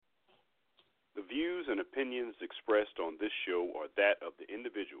views and opinions expressed on this show are that of the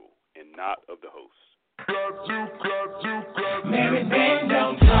individual and not of the host. Mary Jane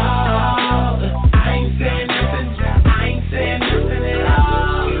don't talk. I ain't saying nothing. I ain't saying nothing at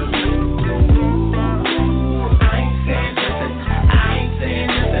all. I ain't saying nothing. I ain't saying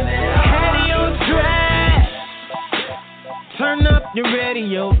nothing at all. Radio track. Turn up your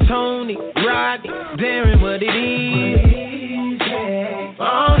radio, Tony, Rodney, Darren, what it is.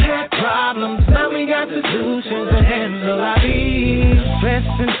 All had problems, now we got solutions to handle our needs. Stress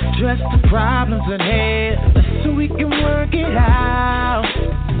and stress the problems ahead, so we can work it out.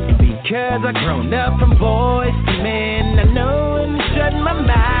 And because I grown up from boys to men, I know when to shut my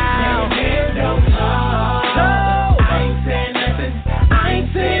mouth. Don't talk. So I ain't saying nothing. I ain't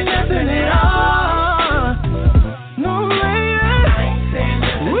saying nothing at all. No way. I ain't saying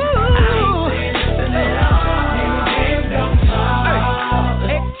nothing. Woo. I ain't saying nothing at all. Don't talk.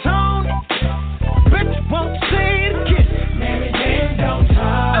 Hey Tony, bitch won't say it again. Mary Jane don't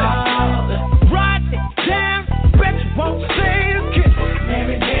talk. Rodney, damn, bitch won't say it again.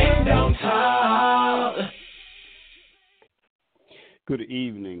 Mary Jane don't talk. Good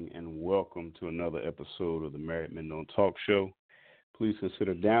evening and welcome to another episode of the Married Men Don't Talk show. Please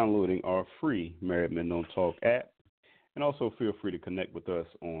consider downloading our free Married Men Don't Talk app, and also feel free to connect with us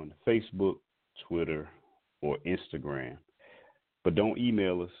on Facebook, Twitter, or Instagram. But don't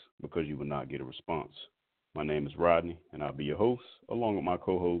email us because you will not get a response. My name is Rodney, and I'll be your host, along with my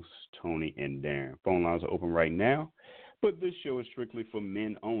co-hosts, Tony and Darren. Phone lines are open right now, but this show is strictly for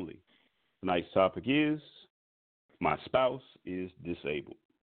men only. Tonight's topic is, my spouse is disabled.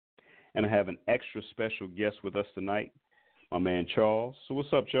 And I have an extra special guest with us tonight, my man Charles. So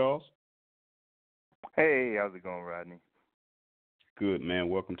what's up, Charles? Hey, how's it going, Rodney? Good, man.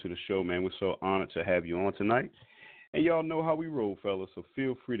 Welcome to the show, man. We're so honored to have you on tonight. And y'all know how we roll, fellas, so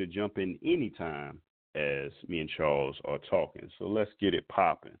feel free to jump in anytime as me and Charles are talking. So let's get it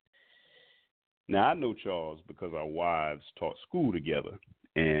popping. Now, I know Charles because our wives taught school together.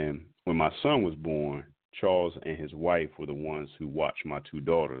 And when my son was born, Charles and his wife were the ones who watched my two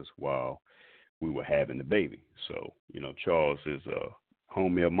daughters while we were having the baby. So, Charles is a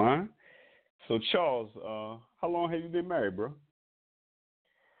homie of mine. So, Charles, how long have you been married, bro?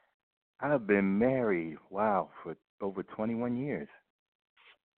 I've been married, for over 21 years.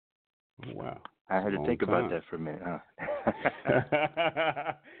 Oh, wow. I had to think about that for a minute, huh?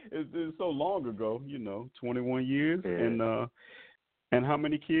 It's so long ago, 21 years. Yeah. And how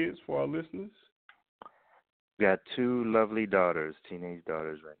many kids for our listeners? Got two lovely daughters, teenage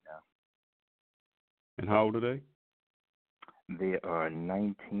daughters right now. And how old are they? They are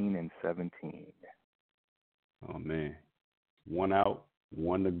 19 and 17. Oh, man. One out,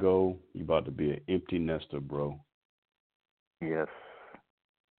 one to go. You about to be an empty nester, bro. Yes.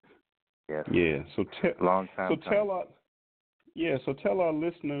 Yeah. So long time. Tell our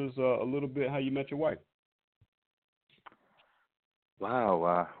listeners a little bit how you met your wife.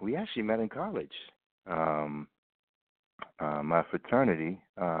 Wow. We actually met in college. My fraternity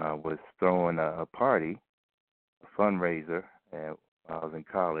was throwing a party, a fundraiser, while I was in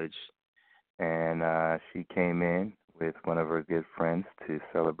college, and she came in with one of her good friends to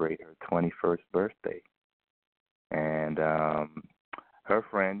celebrate her 21st birthday. And her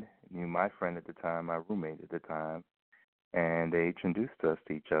friend knew my friend at the time, my roommate at the time, and they introduced us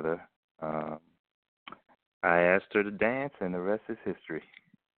to each other. I asked her to dance, and the rest is history.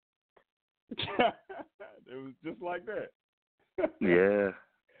 It was just like that. Yeah.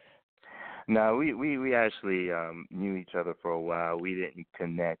 No, we actually knew each other for a while. We didn't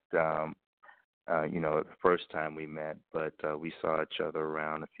connect, the first time we met, but we saw each other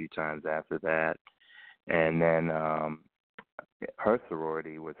around a few times after that. And then her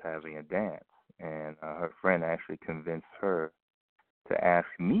sorority was having a dance, and her friend actually convinced her to ask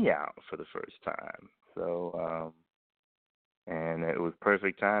me out for the first time. So, and it was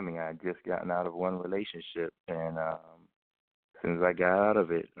perfect timing. I had just gotten out of one relationship, and as soon as I got out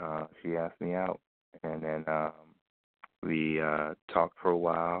of it, she asked me out. And then we talked for a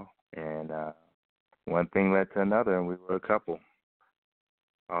while, and one thing led to another, and we were a couple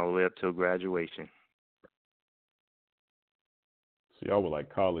all the way up till graduation. So y'all were like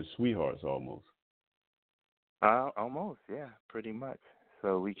college sweethearts almost. Almost, yeah, pretty much.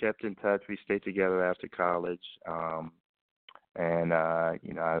 So we kept in touch. We stayed together after college. And I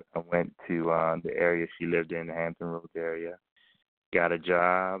went to the area she lived in, the Hampton Roads area, got a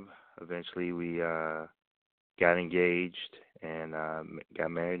job. Eventually we got engaged and got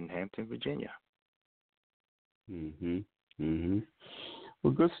married in Hampton, Virginia.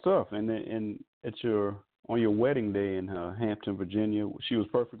 Well, good stuff. And at your on your wedding day in Hampton, Virginia. She was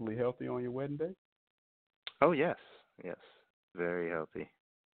perfectly healthy on your wedding day? Oh, yes. Yes. Very healthy.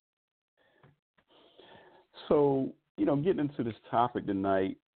 So, getting into this topic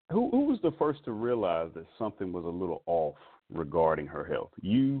tonight, who was the first to realize that something was a little off regarding her health,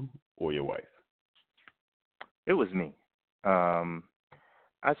 you or your wife? It was me. I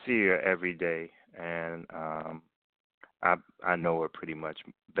see her every day, and I know her pretty much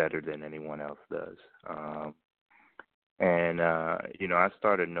better than anyone else does. I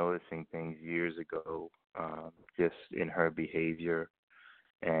started noticing things years ago, just in her behavior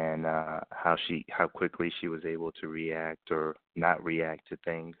and how quickly she was able to react or not react to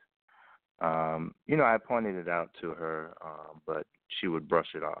things. I pointed it out to her, but she would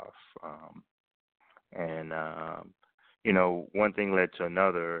brush it off. One thing led to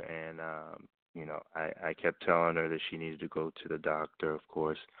another, and I kept telling her that she needed to go to the doctor, of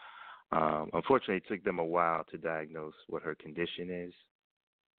course. Unfortunately, it took them a while to diagnose what her condition is.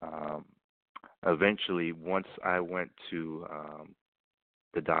 Eventually, once I went to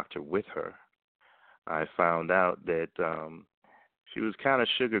the doctor with her, I found out that she was kind of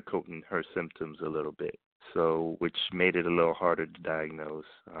sugarcoating her symptoms a little bit, so which made it a little harder to diagnose.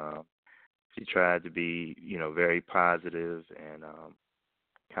 She tried to be, very positive and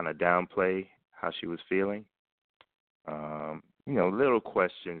kind of downplay how she was feeling. Little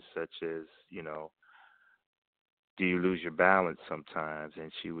questions such as, do you lose your balance sometimes?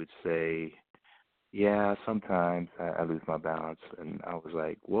 And she would say, yeah, sometimes I lose my balance. And I was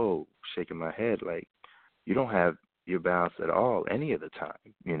like, whoa, shaking my head, like, you don't have your balance at all any of the time.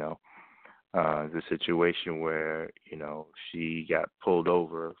 The situation where, she got pulled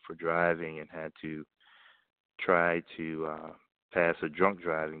over for driving and had to try to pass a drunk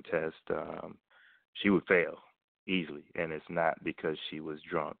driving test. She would fail easily, and it's not because she was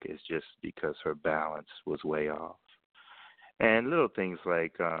drunk. It's just because her balance was way off. And little things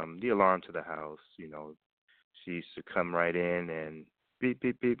like the alarm to the house, she used to come right in and beep,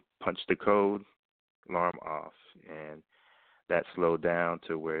 beep, beep, punch the code, alarm off. And that slowed down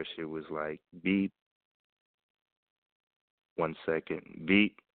to where she was like, beep, 1 second,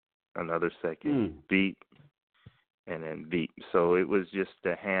 beep, another second, beep, and then beep. So it was just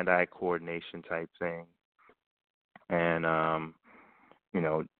a hand-eye coordination type thing. And,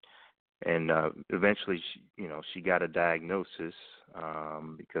 eventually, she got a diagnosis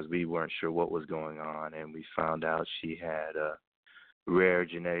because we weren't sure what was going on, and we found out she had a rare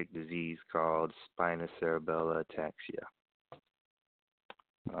genetic disease called spinocerebellar ataxia.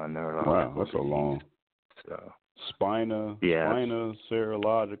 Wow, that's a long. So,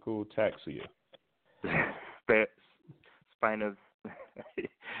 Spinocerebellar ataxia. Spinous.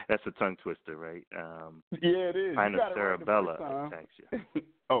 That's a tongue twister, right? Yeah, it is. Spinocerebellar ataxia.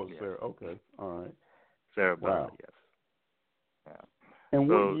 Oh, yes. Okay, all right. Cerebellar, yes. Yeah. And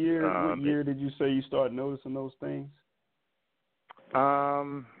what year did you say you started noticing those things?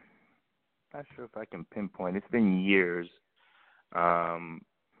 Not sure if I can pinpoint. It's been years,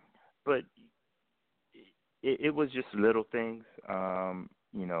 but it was just little things.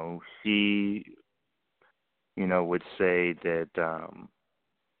 She, would say that,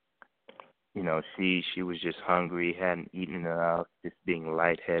 she was just hungry, hadn't eaten enough, just being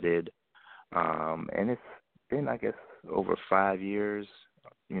lightheaded. And it's been, I guess, over 5 years,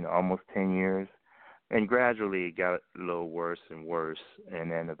 almost 10 years. And gradually it got a little worse and worse.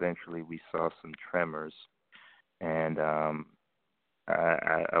 And then eventually we saw some tremors. And I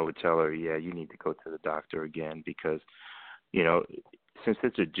would tell her, yeah, you need to go to the doctor again because, since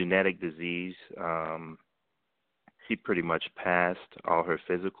it's a genetic disease, she pretty much passed all her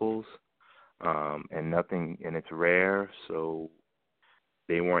physicals, and it's rare, so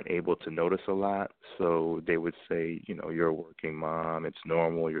they weren't able to notice a lot. So they would say, you're a working mom, it's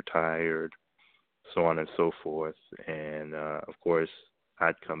normal, you're tired, so on and so forth. And, of course,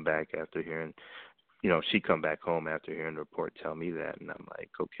 I'd come back after hearing, she'd come back home after hearing the report tell me that, and I'm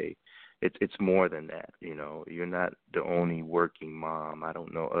like, okay, it's more than that. You're not the only working mom. I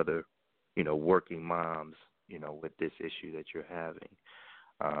don't know other, working moms, with this issue that you're having.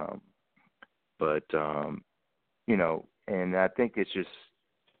 And I think it's just,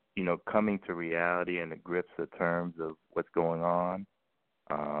 coming to reality and the grips of terms of what's going on,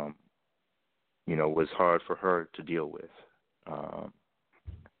 was hard for her to deal with.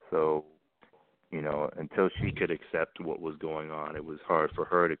 Until she could accept what was going on, it was hard for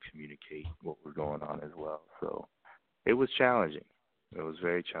her to communicate what was going on as well. So it was challenging. It was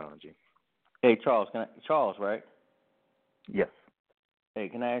very challenging. Hey, Charles, Charles, right? Yes. Hey,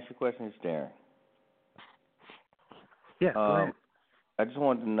 can I ask you a question? It's Darren. Yeah, go ahead. I just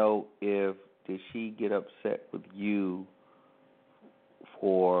wanted to know if did she get upset with you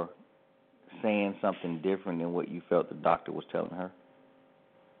for saying something different than what you felt the doctor was telling her?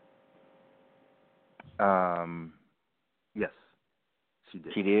 Yes, she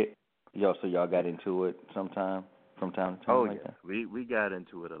did. She did? So y'all got into it from time to time? Oh, like yes. that? We got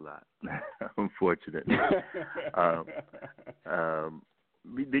into it a lot, unfortunately.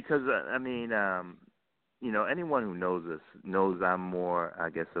 Because, anyone who knows us knows I'm more,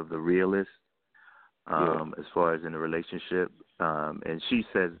 I guess, of the realist as far as in a relationship. And she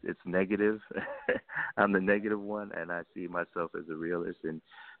says it's negative. I'm the negative one, and I see myself as a realist, and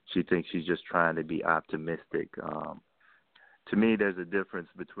she thinks she's just trying to be optimistic. To me, there's a difference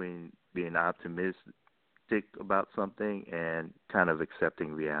between being optimistic about something and kind of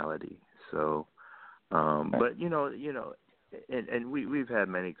accepting reality. So, but and we've had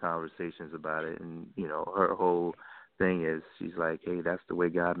many conversations about it, and her whole thing is she's like, hey, that's the way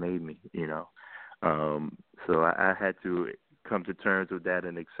God made me, So I had to come to terms with that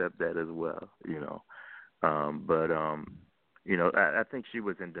and accept that as well, I think she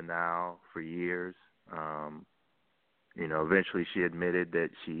was in denial for years. Eventually she admitted that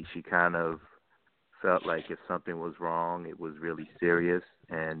she kind of felt like if something was wrong, it was really serious.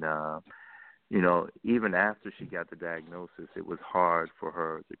 And, even after she got the diagnosis, it was hard for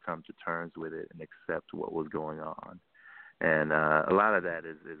her to come to terms with it and accept what was going on. And a lot of that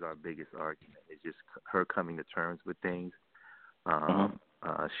is our biggest argument. It's just her coming to terms with things.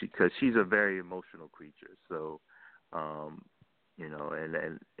 Because she's a very emotional creature. So, and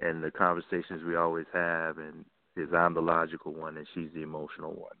the conversations we always have is I'm the logical one and she's the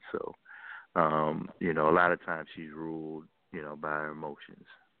emotional one. So, a lot of times she's ruled, by her emotions.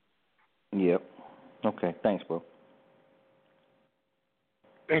 Yep. Okay. Thanks, bro.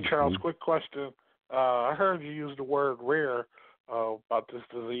 Hey, Charles, quick question. I heard you use the word rare about this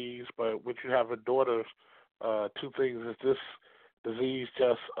disease, but with you having daughters, two things. Is this disease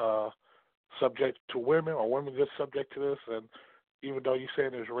just subject to women, or women just subject to this? And even though you're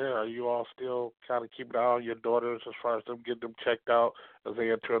saying it's rare, are you all still kind of keeping an eye on your daughters as far as them getting them checked out as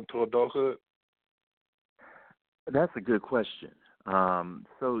they enter into adulthood? That's a good question.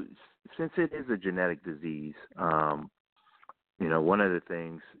 So since it is a genetic disease, one of the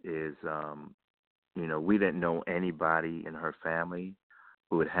things is, we didn't know anybody in her family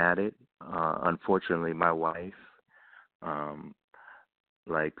who had it. Unfortunately, my wife,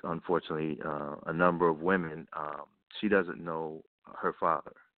 unfortunately, a number of women, she doesn't know her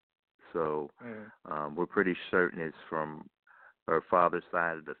father. So we're pretty certain it's from her father's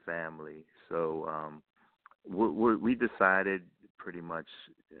side of the family. So we decided pretty much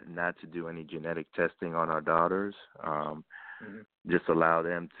not to do any genetic testing on our daughters, just allow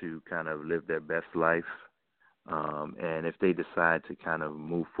them to kind of live their best life. And if they decide to kind of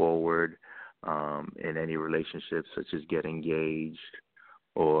move forward in any relationships, such as get engaged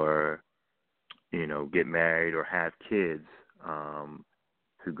or, get married or have kids,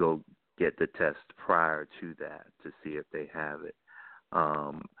 to go get the test prior to that to see if they have it.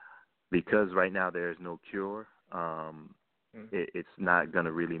 Because right now there is no cure, it's not going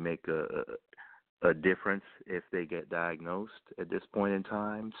to really make a difference if they get diagnosed at this point in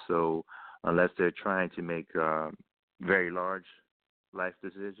time. So unless they're trying to make very large life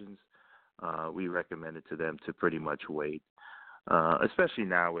decisions, we recommend it to them to pretty much wait. Especially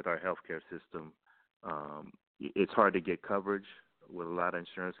now with our healthcare system, it's hard to get coverage with a lot of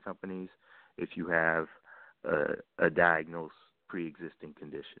insurance companies if you have a diagnosed pre-existing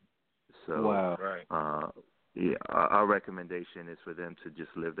condition. So, wow. Our recommendation is for them to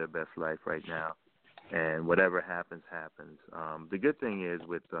just live their best life right now, and whatever happens, happens. The good thing is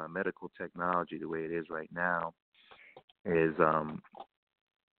with medical technology, the way it is right now, is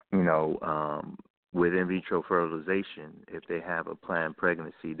with in vitro fertilization, if they have a planned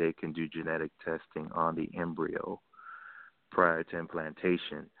pregnancy, they can do genetic testing on the embryo prior to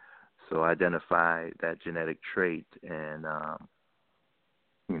implantation. So identify that genetic trait and,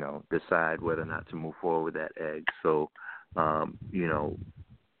 decide whether or not to move forward with that egg. So,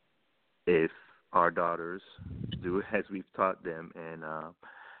 if our daughters do as we've taught them and,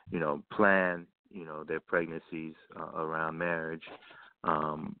 plan, their pregnancies around marriage,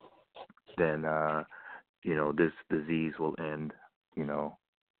 then, this disease will end,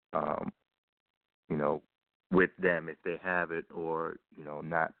 with them if they have it, or,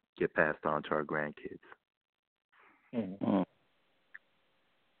 not get passed on to our grandkids. Mm-hmm.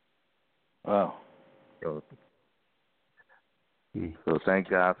 Wow. So thank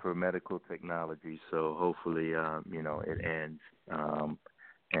God for medical technology. So hopefully, it ends,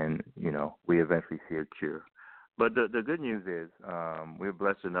 and, we eventually see a cure. But the good news is we're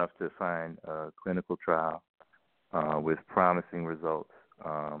blessed enough to find a clinical trial with promising results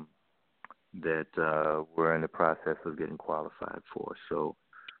that we're in the process of getting qualified for. So,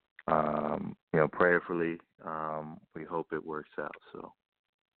 prayerfully, we hope it works out. So.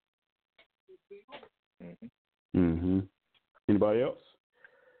 Anybody else?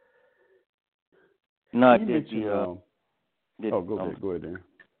 No, I You did. mentioned, go ahead, Darren.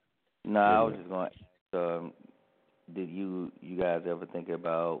 No, I was just going to ask, did you guys ever think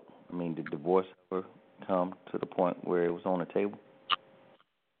about, did divorce ever come to the point where it was on the table?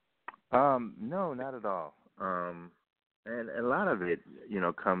 No, not at all. And a lot of it,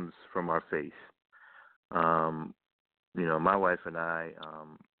 comes from our faith. My wife and I,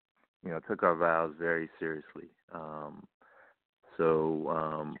 took our vows very seriously.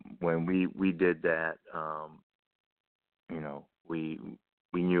 So when we did that,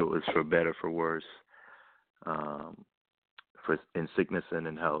 we knew it was for better, for worse, for in sickness and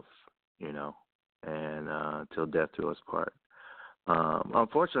in health, and till death do us part.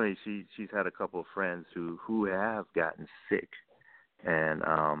 Unfortunately, she's had a couple of friends who have gotten sick, and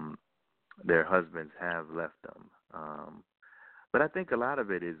their husbands have left them. But I think a lot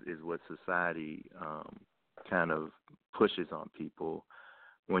of it is what society kind of pushes on people.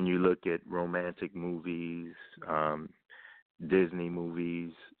 When you look at romantic movies, Disney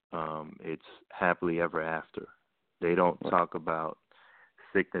movies, it's happily ever after. They don't talk about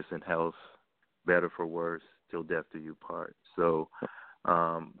sickness and health, better for worse, till death do you part. So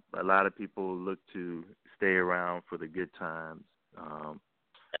a lot of people look to stay around for the good times,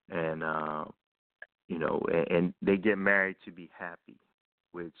 and they get married to be happy,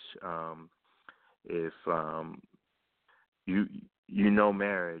 which if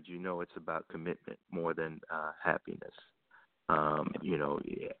marriage, it's about commitment more than happiness.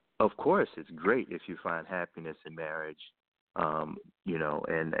 Of course, it's great if you find happiness in marriage, and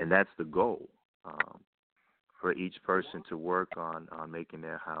that's the goal, for each person to work on making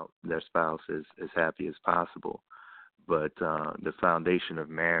their spouse as happy as possible. But the foundation of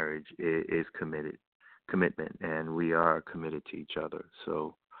marriage is commitment, and we are committed to each other.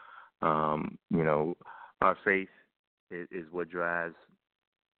 So, our faith is what drives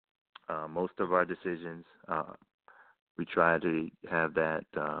most of our decisions. We try to have that,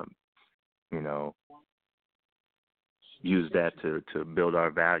 use that to build our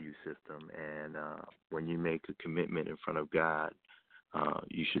value system. And when you make a commitment in front of God,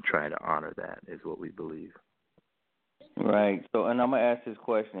 you should try to honor that, is what we believe. Right. So, and I'm going to ask this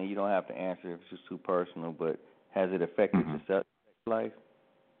question, and you don't have to answer if it's just too personal, but has it affected your sex life?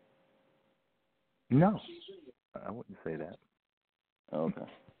 No, I wouldn't say that. Okay.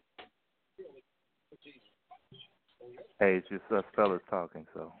 Hey, it's just us fellas talking,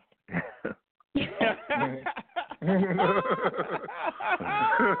 so.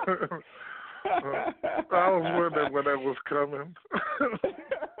 I was wondering when that was coming.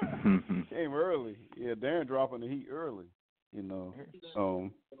 Came early. Yeah, Darren dropping the heat early,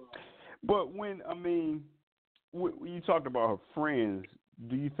 But when you talked about her friends,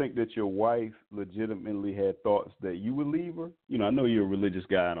 do you think that your wife legitimately had thoughts that you would leave her? I know you're a religious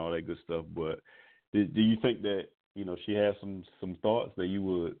guy and all that good stuff, but do you think that, she had some thoughts that you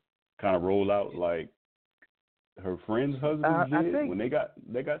would kind of roll out like her friend's husband did when they got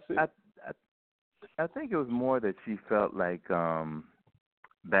sick? I think it was more that she felt like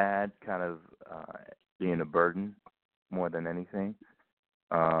bad, kind of being a burden more than anything.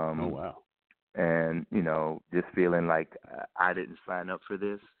 Oh, wow. And, just feeling like I didn't sign up for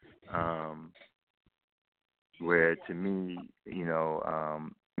this. Where to me,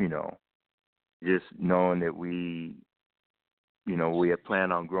 just knowing that we had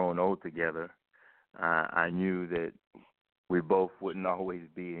planned on growing old together, I knew that we both wouldn't always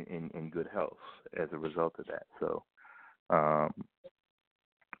be in good health as a result of that. So,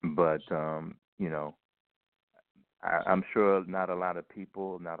 I'm sure not a lot of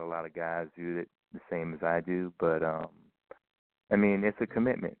people, not a lot of guys view it the same as I do, but it's a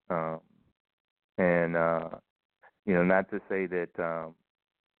commitment. And not to say that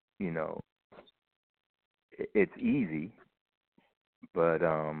it's easy, but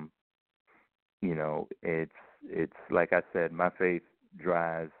it's like I said, my faith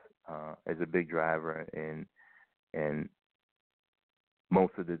drives is a big driver in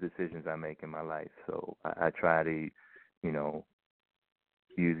most of the decisions I make in my life. So I try to,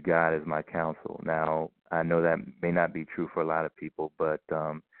 use God as my counsel. Now, I know that may not be true for a lot of people, but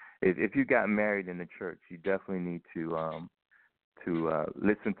if you got married in the church, you definitely need to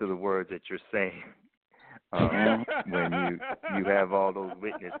listen to the words that you're saying. When you have all those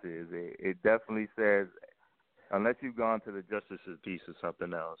witnesses, it definitely says unless you've gone to the Justice's Peace or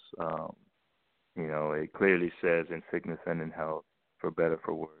something else, it clearly says in sickness and in health, for better,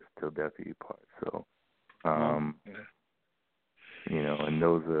 for worse, till death do you part. So, and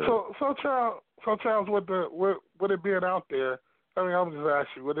those are. So Charles, with it being out there, I mean, I'm just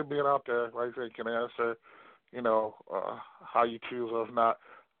asking, with it being out there, like I said, can answer, how you choose or if not.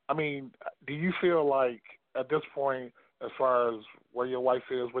 I mean, do you feel like at this point, as far as where your wife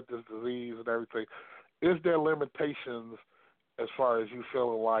is with this disease and everything, is there limitations as far as you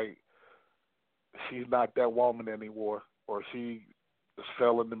feeling like she's not that woman anymore, or she is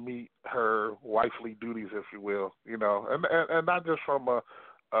failing to meet her wifely duties, if you will, and not just from a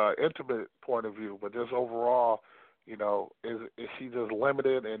intimate point of view, but just overall, is she just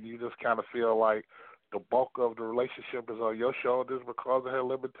limited, and you just kind of feel like the bulk of the relationship is on your shoulders because of her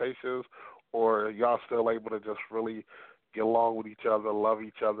limitations, or are y'all still able to just really get along with each other, love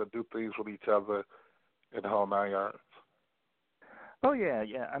each other, do things with each other in the whole 9 yards? Oh yeah.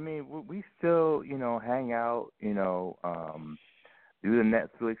 I mean, we still, hang out, do the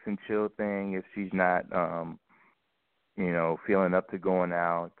Netflix and chill thing if she's not, feeling up to going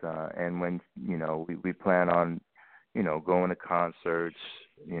out, and when, we plan on, going to concerts.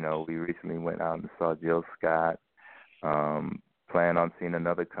 We recently went out and saw Jill Scott. Plan on seeing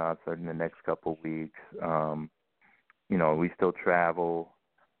another concert in the next couple of weeks. We still travel.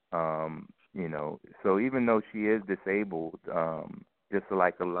 So even though she is disabled, just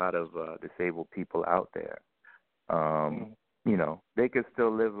like a lot of disabled people out there, they could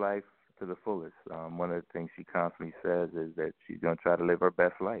still live life to the fullest. One of the things she constantly says is that she's going to try to live her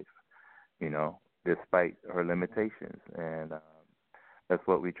best life, despite her limitations. And that's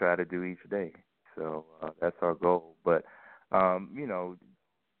what we try to do each day. So that's our goal. But,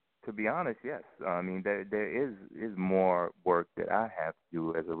 to be honest, yes. I mean, there is more work that I have to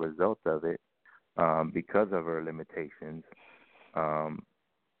do as a result of it because of her limitations.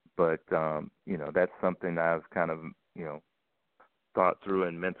 But that's something I've kind of, thought through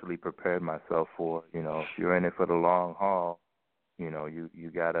and mentally prepared myself for. If you're in it for the long haul,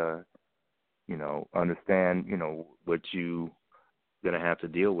 you got to, understand, what you going to have to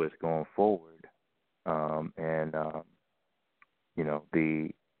deal with going forward.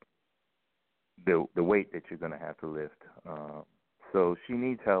 The weight that you're going to have to lift. So she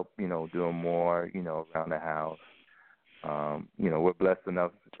needs help, doing more, around the house. We're blessed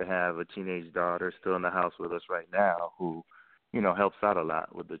enough to have a teenage daughter still in the house with us right now who, helps out a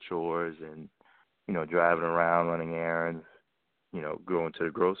lot with the chores and, driving around, running errands, going to the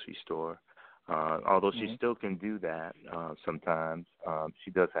grocery store. Although she still can do that sometimes,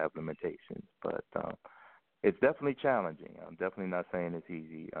 she does have limitations. But it's definitely challenging. I'm definitely not saying it's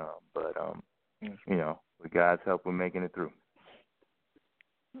easy, but with God's help, we're making it through.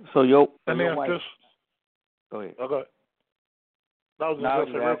 So your wife. Go ahead. Oh, go ahead. I was going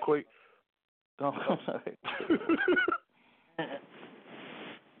to say real quick. Go.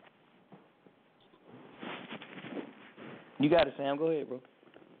 You got it, Sam. Go ahead, bro.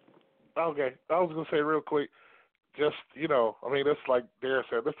 Okay. I was going to say real quick, just, I mean, it's like Darren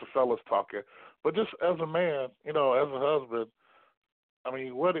said, this is the fellas talking. But just as a man, as a husband, I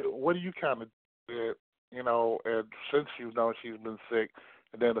mean, what do you kind of do, and since you've known she's been sick,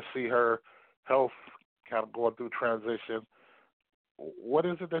 and then to see her health kind of going through transition, what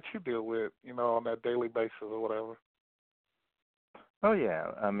is it that you deal with, on that daily basis or whatever? Oh,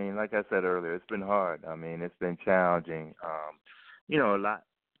 yeah. I mean, like I said earlier, it's been hard. I mean, it's been challenging. A lot,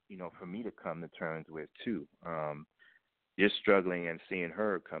 for me to come to terms with, too. Just struggling and seeing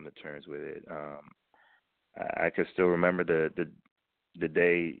her come to terms with it. I can still remember the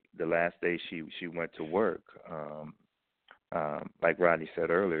last day she went to work. Like Rodney said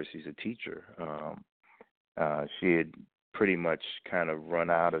earlier, she's a teacher. She had pretty much kind of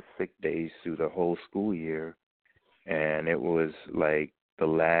run out of sick days through the whole school year. And it was like the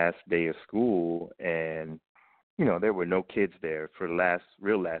last day of school, and, there were no kids there for the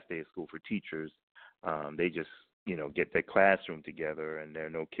real last day of school for teachers. They just, get their classroom together, and there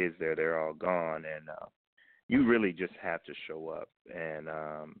are no kids there. They're all gone. And you really just have to show up. And,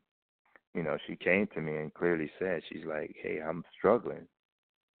 she came to me and clearly said, she's like, hey, I'm struggling.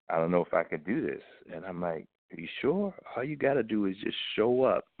 I don't know if I can do this. And I'm like, are you sure? All you got to do is just show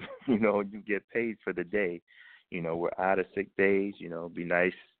up. You get paid for the day. We're out of sick days. It'd be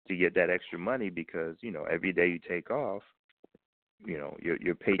nice to get that extra money because, every day you take off,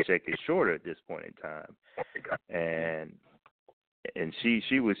 your paycheck is shorter at this point in time. And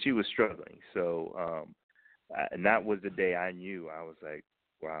she was struggling. So and that was the day I knew. I was like,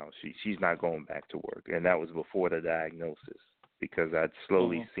 wow, she's not going back to work. And that was before the diagnosis because I'd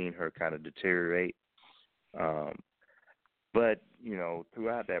slowly seen her kind of deteriorate. But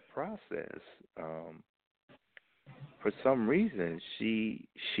throughout that process, for some reason, she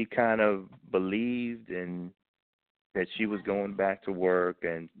kind of believed in that she was going back to work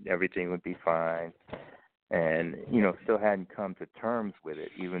and everything would be fine, and still hadn't come to terms with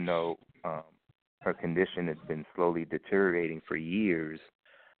it, even though her condition had been slowly deteriorating for years.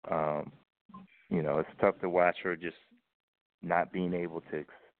 It's tough to watch her just not being able to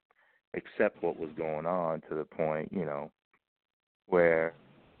accept what was going on, to the point, where,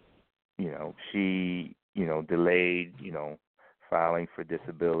 she, delayed, filing for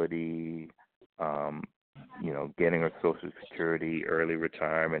disability, getting her Social Security, early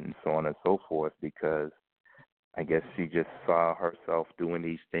retirement, and so on and so forth, because I guess she just saw herself doing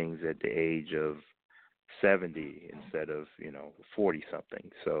these things at the age of 70 instead of 40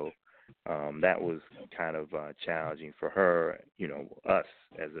 something. So that was kind of challenging for her, us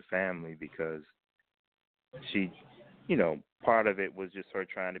as a family, because she, part of it was just her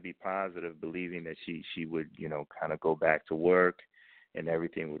trying to be positive, believing that she would kind of go back to work and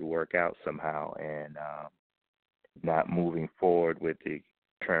everything would work out somehow, and not moving forward with the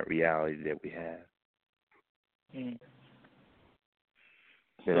current reality that we have.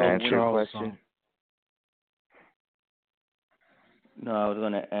 Did I answer your question? No, I was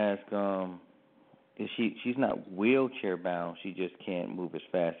going to ask, is she's not wheelchair bound, she just can't move as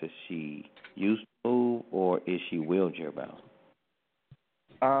fast as she used to move, or is she wheelchair bound?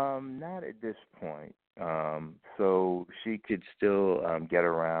 Not at this point. So she could still get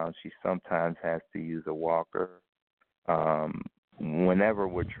around. She sometimes has to use a walker. Whenever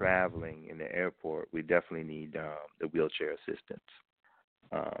we're traveling in the airport, we definitely need the wheelchair assistance.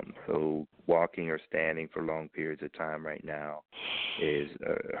 So walking or standing for long periods of time right now is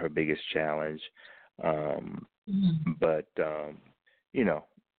her biggest challenge. But,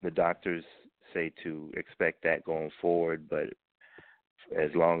 the doctors say to expect that going forward, but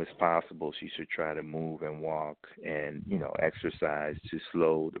as long as possible, she should try to move and walk and, exercise to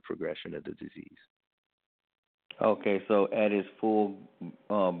slow the progression of the disease. Okay, so at its full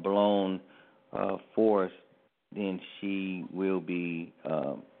blown force, then she will be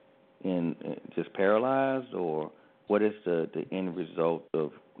in just paralyzed, or what is the end result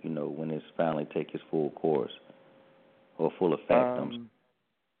of when it's finally take its full course or full effect?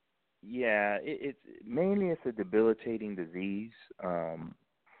 Yeah, it's mainly it's a debilitating disease.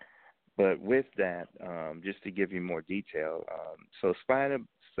 But with that, just to give you more detail, so spinal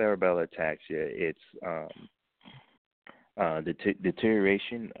cerebellar ataxia, it's the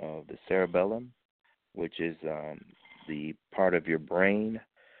deterioration of the cerebellum, which is the part of your brain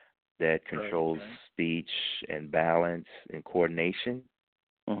that controls speech and balance and coordination.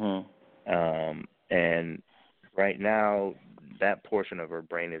 And right now, that portion of her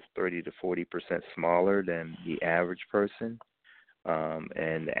brain is 30 to 40% smaller than the average person,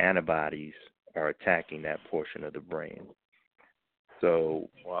 and the antibodies are attacking that portion of the brain. So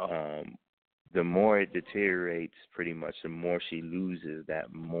the more it deteriorates, pretty much, the more she loses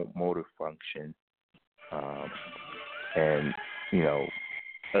that motor function, and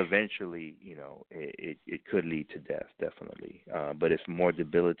eventually, it could lead to death, definitely. But it's more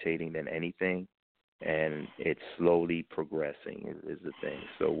debilitating than anything, and it's slowly progressing is the thing.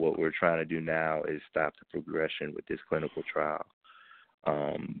 So what we're trying to do now is stop the progression with this clinical trial.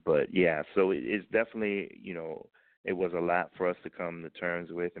 But yeah, so it's definitely, it was a lot for us to come to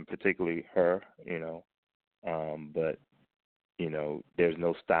terms with, and particularly her, but, there's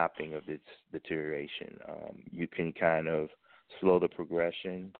no stopping of its deterioration. You can kind of slow the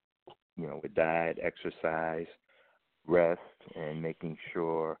progression, with diet, exercise, rest, and making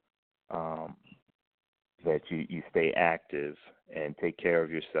sure that you stay active and take care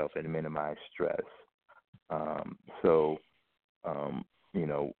of yourself and minimize stress.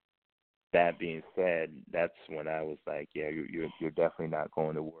 That being said, that's when I was like, yeah, you're definitely not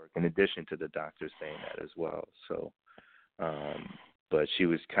going to work, in addition to the doctor saying that as well. So, but she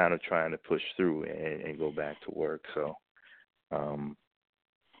was kind of trying to push through and go back to work. So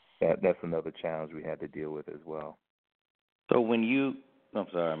that's another challenge we had to deal with as well. So when I'm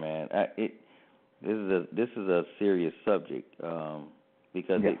sorry, man. This is a serious subject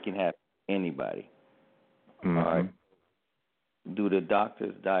because it can happen to anybody. Mm-hmm. All right. Do the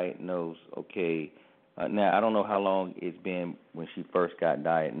doctors diagnose? Okay. Now I don't know how long it's been when she first got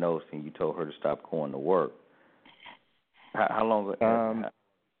diagnosed, and you told her to stop going to work. How long?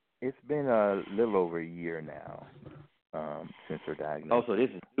 It's been a little over a year now since her diagnosis. Oh, so this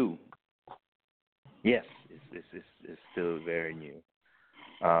is new. Yes, it's still very new.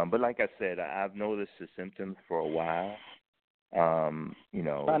 But like I said, I've noticed the symptoms for a while. Trying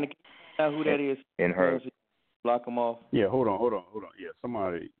to find out who that is. In her, block them off? Yeah, hold on. Yeah,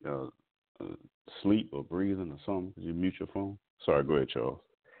 somebody sleep or breathing or something. Could you mute your phone? Sorry, go ahead, Charles.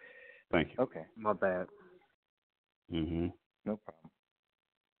 Thank you. Okay, my bad. Mm-hmm. No problem.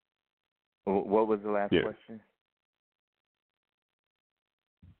 What was the last question?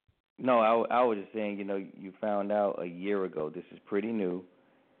 No, I was just saying, you found out a year ago. This is pretty new,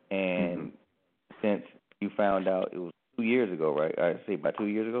 and since you found out, it was 2 years ago, right? I say about 2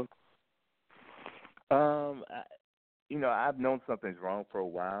 years ago. I've known something's wrong for a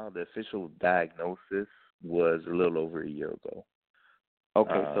while. The official diagnosis was a little over a year ago.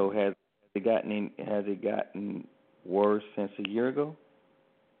 Okay, so has it gotten worse since a year ago?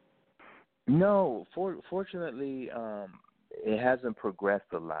 No, fortunately, it hasn't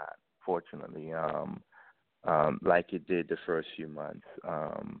progressed a lot. Fortunately, like it did the first few months.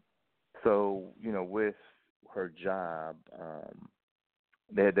 So with her job,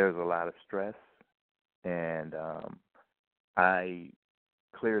 there's a lot of stress, and I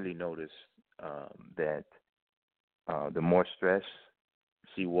clearly noticed that the more stressed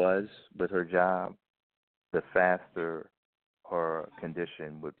she was with her job, the faster her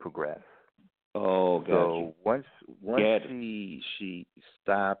condition would progress. Oh, gotcha. So once she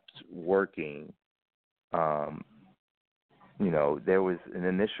stopped working, there was an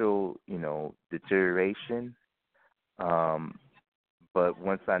initial, deterioration. But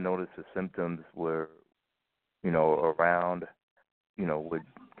once I noticed the symptoms were, around, would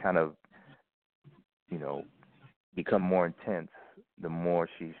kind of, become more intense, the more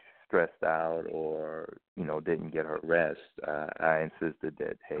she stressed out or, didn't get her rest, I insisted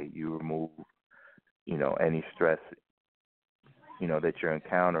that, hey, you remove, any stress, that you're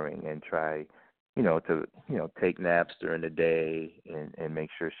encountering and try, to, take naps during the day and make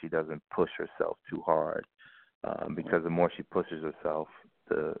sure she doesn't push herself too hard. Because the more she pushes herself,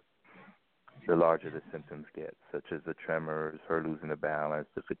 the larger the symptoms get, such as the tremors, her losing the balance,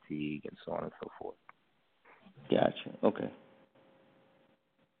 the fatigue, and so on and so forth. Gotcha. Okay.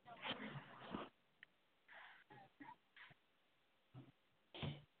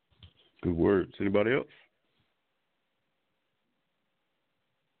 Good words. Anybody else?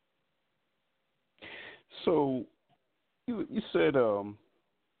 So you said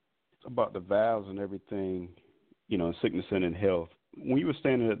about the vows and everything, in sickness and in health. When you were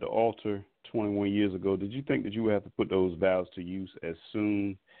standing at the altar 21 years ago, did you think that you would have to put those vows to use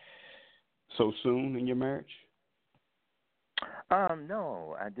so soon in your marriage?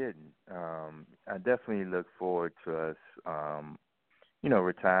 No, I didn't. I definitely look forward to us,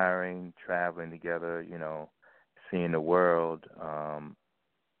 retiring, traveling together, seeing the world,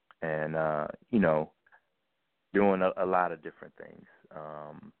 and, doing a lot of different things.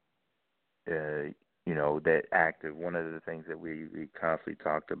 That active, one of the things that we constantly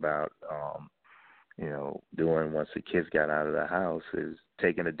talked about, doing once the kids got out of the house is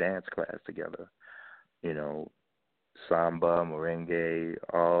taking a dance class together, samba, merengue,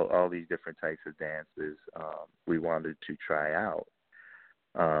 all these different types of dances we wanted to try out.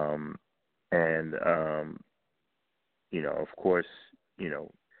 Of course,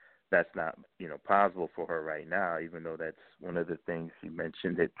 that's not, possible for her right now, even though that's one of the things she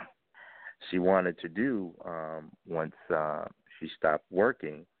mentioned that she wanted to do once she stopped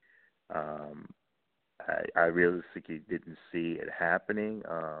working. I realistically didn't see it happening.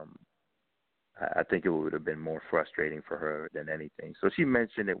 I think it would have been more frustrating for her than anything. So she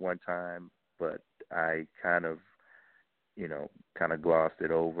mentioned it one time, but I kind of glossed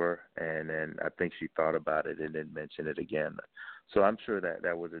it over, and then I think she thought about it and didn't mention it again. So I'm sure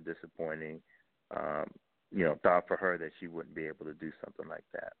that was a disappointing, thought for her that she wouldn't be able to do something like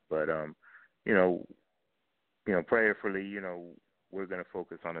that. But, prayerfully, we're going to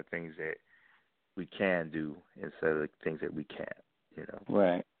focus on the things that we can do instead of the things that we can't,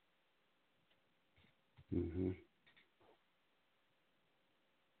 Right. Mm-hmm.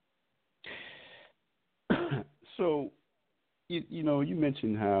 So, you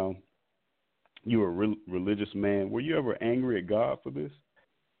mentioned how you were a religious man. Were you ever angry at God for this?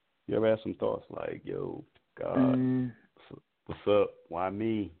 You ever had some thoughts like, yo, God, what's up? Why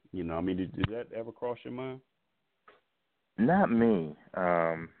me? Did that ever cross your mind? Not me.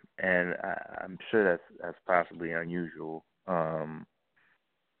 And I'm sure that's possibly unusual.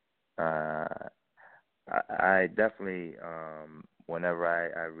 I definitely, whenever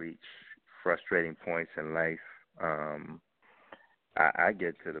I reach frustrating points in life, I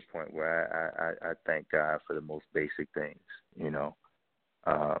get to the point where I thank God for the most basic things,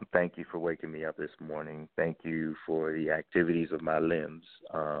 Thank you for waking me up this morning. Thank you for the activities of my limbs,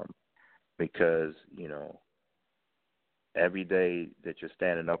 because, every day that you're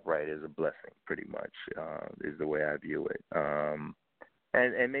standing upright is a blessing, pretty much, is the way I view it.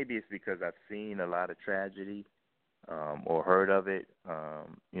 And maybe it's because I've seen a lot of tragedy or heard of it,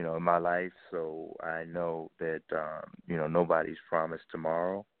 in my life. So I know that, nobody's promised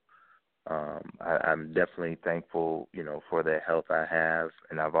tomorrow. I'm definitely thankful, for the health I have,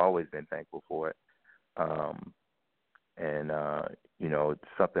 and I've always been thankful for it. It's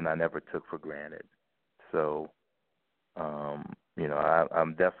something I never took for granted. So,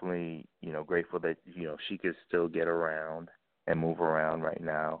 I'm definitely, grateful that, she could still get around and move around right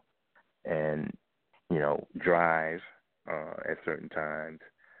now and, drive at certain times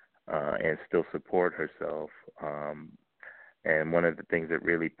and still support herself. And one of the things that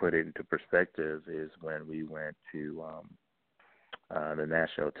really put it into perspective is when we went to the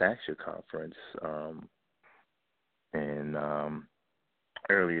National Taxa Conference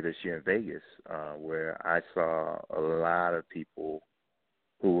earlier this year in Vegas, where I saw a lot of people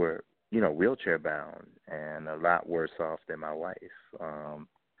who were, wheelchair bound and a lot worse off than my wife.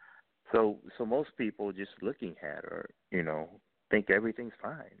 So most people just looking at her, think everything's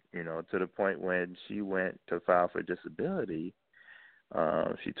fine, to the point when she went to file for disability,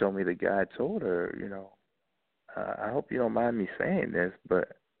 she told me the guy told her, I hope you don't mind me saying this,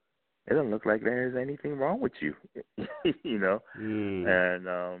 but it doesn't look like there's anything wrong with you, And,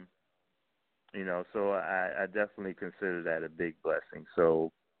 so I definitely consider that a big blessing.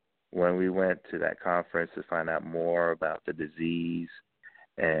 So when we went to that conference to find out more about the disease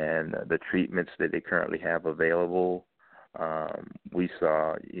and the treatments that they currently have available, we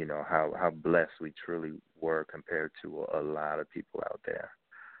saw, how blessed we truly were compared to a lot of people out there.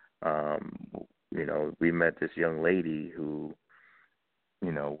 We met this young lady who,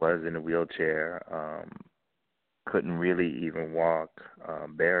 was in a wheelchair, couldn't really even walk,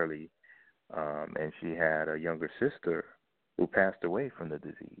 barely, and she had a younger sister who passed away from the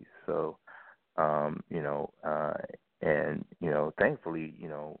disease. So, thankfully,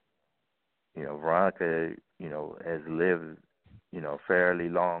 Veronica, has lived, fairly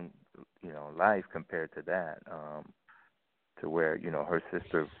long, life compared to that, to where, her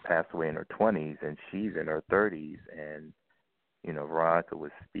sister passed away in her 20s and she's in her 30s, and, Veronica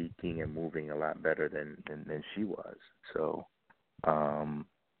was speaking and moving a lot better than she was. So,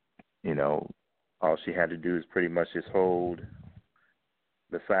 all she had to do is pretty much just hold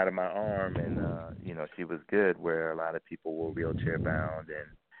the side of my arm, and she was good. Where a lot of people were wheelchair bound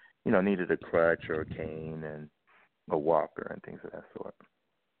and needed a crutch or a cane and a walker and things of that sort.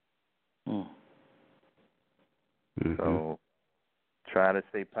 Mm-hmm. So try to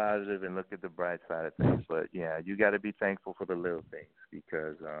stay positive and look at the bright side of things. But yeah, you got to be thankful for the little things,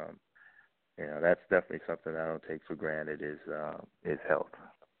 because that's definitely something I don't take for granted is health.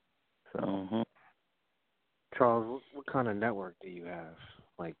 So. Charles, what kind of network do you have?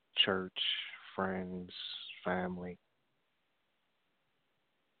 Like church, friends, family?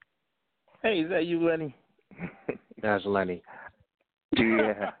 Hey, is that you, Lenny? That's Lenny.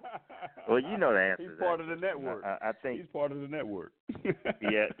 Yeah. Well, you know the answer. He's part of the network. I think he's part of the network.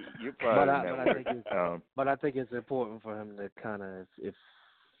 Yeah, you're part of the network. But I think it's important for him to kind of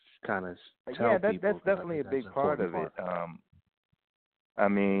tell that's people. That's definitely a big part of it. I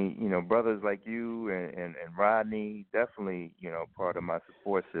mean, brothers like you and Rodney, definitely, part of my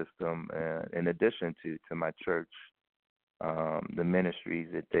support system, in addition to my church, the ministries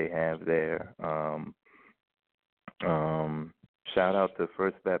that they have there. Shout out to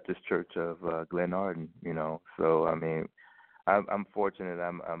First Baptist Church of Glen Arden, So, I mean, I'm fortunate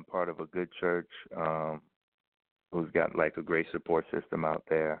I'm part of a good church who's got, like, a great support system out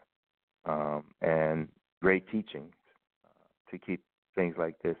there, and great teaching to keep things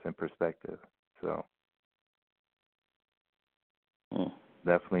like this in perspective. So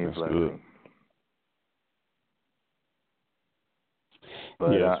definitely a blessing. Good.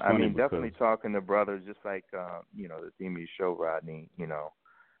 But yeah, I mean, definitely talking to brothers, just like the theme of your show, Rodney.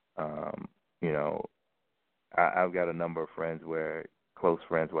 I've got a number of friends close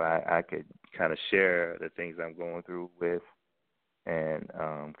friends where I could kind of share the things I'm going through with, and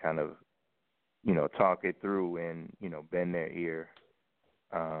kind of talk it through and bend their ear.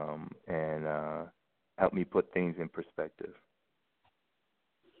 And help me put things in perspective.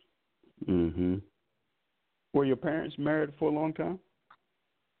 Mm-hmm. Were your parents married for a long time?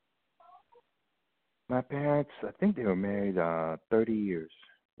 My parents, I think they were married 30 years.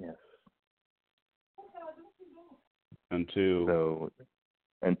 Yes.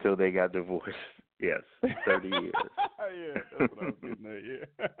 Until they got divorced. Yes, 30 years. Yeah, that's what I was getting at.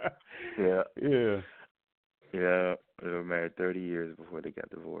 Yeah. Yeah. Yeah, they were married 30 years before they got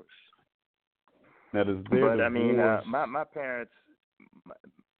divorced. Now, does their But I mean, divorce? my parents,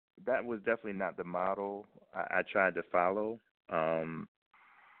 that was definitely not the model I tried to follow. Um,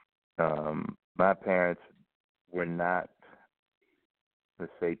 my parents were not,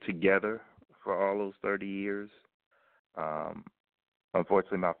 let's say, together for all those 30 years. Um,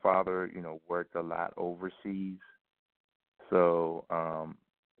 unfortunately, my father, worked a lot overseas. So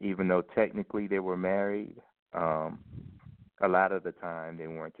even though technically they were married, um, a lot of the time they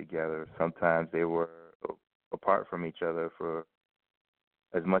weren't together. Sometimes they were apart from each other for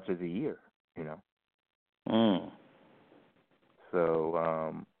as much as a year. Mm.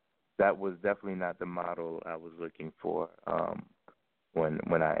 So that was definitely not the model I was looking for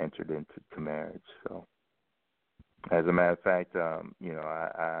when I entered into marriage. So, as a matter of fact, I'm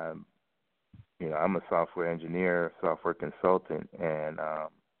a software engineer, software consultant, and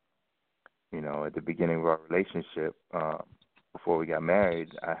at the beginning of our relationship, before we got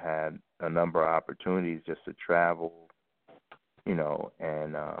married, I had a number of opportunities just to travel,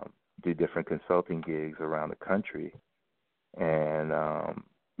 and do different consulting gigs around the country, and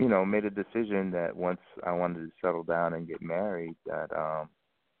made a decision that once I wanted to settle down and get married, that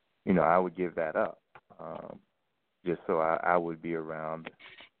I would give that up, just so I would be around,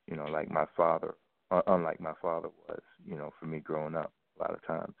 like my father, unlike my father was, for me growing up a lot of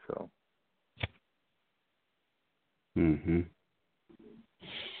times. So. Mhm.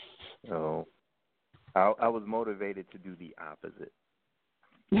 So I was motivated to do the opposite.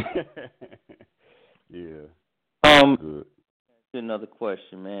 Yeah. Good. Another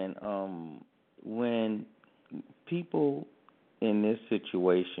question, man. When people in this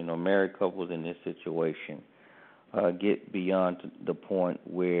situation, or married couples in this situation, get beyond the point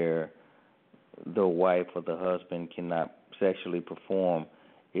where the wife or the husband cannot sexually perform,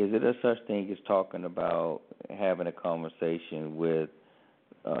 is it a such thing as talking about having a conversation with,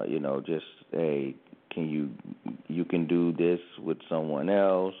 just you can do this with someone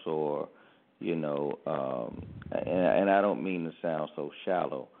else, or, and I don't mean to sound so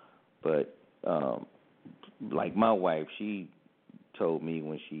shallow, but like my wife, she told me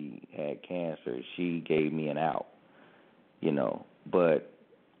when she had cancer, she gave me an out, but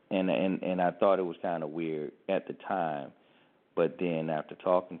and I thought it was kind of weird at the time. But then after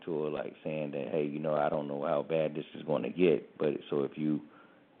talking to her, like saying that, hey, I don't know how bad this is going to get, but so if you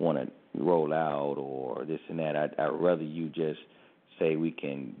want to roll out or this and that, I'd rather you just say we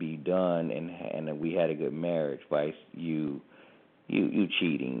can be done and we had a good marriage, vice you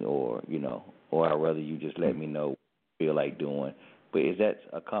cheating, or or I'd rather you just let me know what you feel like doing. But is that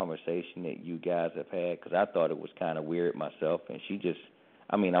a conversation that you guys have had? Because I thought it was kind of weird myself, and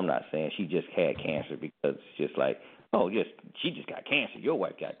I'm not saying she just had cancer, because it's just like, she just got cancer, your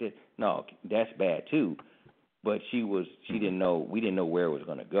wife got this. No, that's bad too. But she didn't know, we didn't know where it was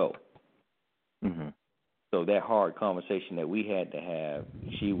going to go. Mm-hmm. So that hard conversation that we had to have,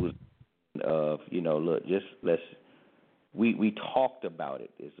 she was look, just we talked about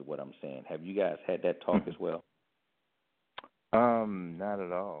it, is what I'm saying. Have you guys had that talk as well? Not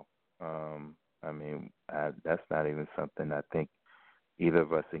at all. That's not even something I think either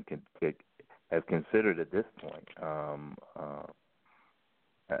of us have considered at this point.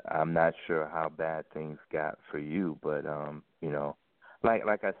 I'm not sure how bad things got for you, but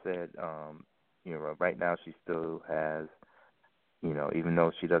like I said, right now she still has, even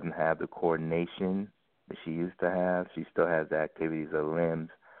though she doesn't have the coordination that she used to have, she still has the activities of the limbs,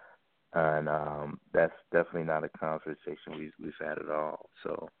 and that's definitely not a conversation we've had at all.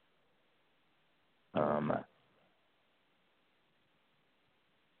 So.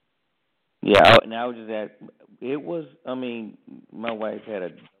 Yeah, and I was just my wife had a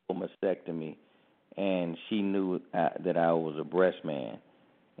double mastectomy, and she knew that I was a breast man,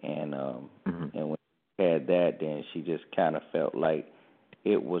 and and when she had that, then she just kind of felt like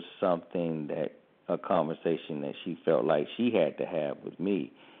it was a conversation that she felt like she had to have with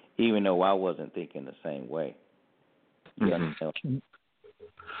me, even though I wasn't thinking the same way. Mm-hmm.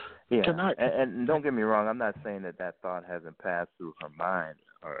 Yeah, and don't get me wrong, I'm not saying that thought hasn't passed through her mind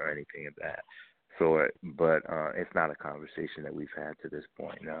or anything of that sort, but it's not a conversation that we've had to this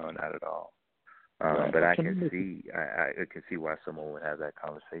point. No, not at all. Right. But I can see why someone would have that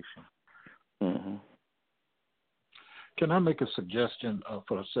conversation. Mm-hmm. Can I make a suggestion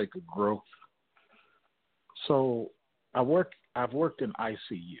for the sake of growth? So I've worked in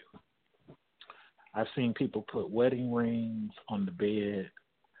ICU. I've seen people put wedding rings on the bed.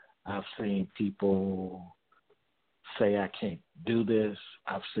 I've seen people say, I can't do this.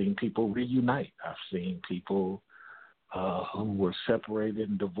 I've seen people reunite. I've seen people who were separated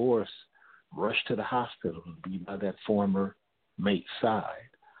and divorced rush to the hospital and be by that former mate's side.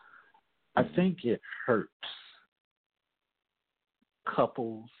 I think it hurts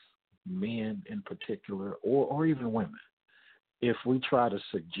couples, men in particular, or even women, if we try to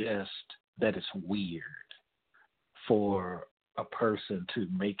suggest that it's weird for a person to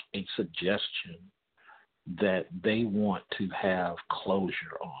make a suggestion that they want to have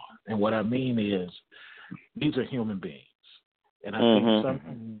closure on. And what I mean is, these are human beings. And I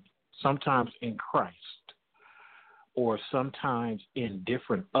think sometimes in Christ, or sometimes in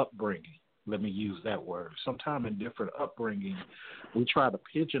different upbringing, let me use that word, sometimes in different upbringing, we try to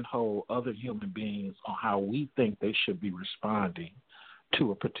pigeonhole other human beings on how we think they should be responding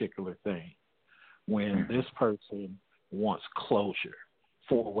to a particular thing, when this person wants closure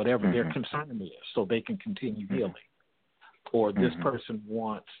for whatever their concern is so they can continue healing, or this person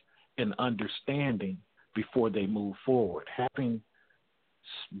wants an understanding before they move forward. Having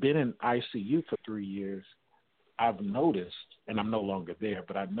been in ICU for 3 years, I've noticed, and I'm no longer there,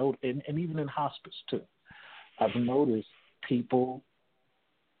 but I've noticed, and even in hospice too, I've noticed people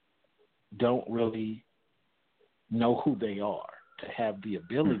don't really know who they are to have the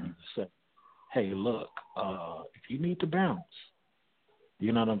ability to say, hey, look, if you need to bounce,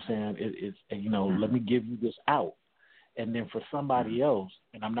 you know what I'm saying? It's let me give you this out. And then for somebody else,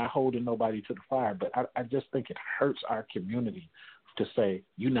 and I'm not holding nobody to the fire, but I just think it hurts our community to say,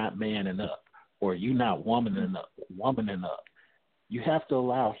 you're not man enough, or you're not woman enough. You have to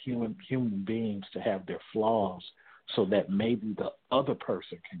allow human beings to have their flaws so that maybe the other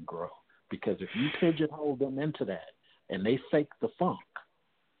person can grow. Because if you pigeonhole them into that and they fake the funk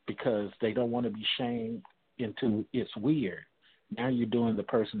because they don't want to be shamed into it's weird, now you're doing the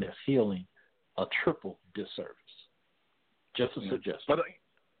person that's healing a triple disservice. Just a suggestion. But,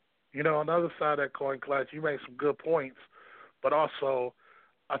 on the other side of that coin, Clutch, you made some good points. But also,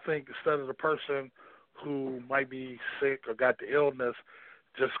 I think instead of the person who might be sick or got the illness,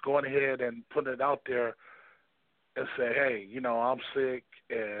 just going ahead and putting it out there and say, hey, I'm sick,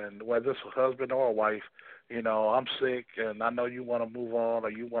 and whether it's a husband or a wife, I'm sick, and I know you want to move on, or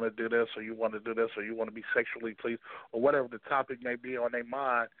you want to do this, or you want to do this, or you want to be sexually pleased, or whatever the topic may be on their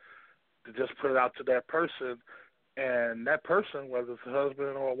mind, to just put it out to that person. And that person, whether it's a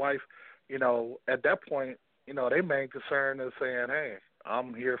husband or a wife, at that point, their main concern is saying, hey,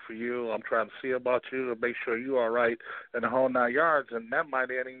 I'm here for you. I'm trying to see about you and make sure you're all right and the whole 9 yards. And that might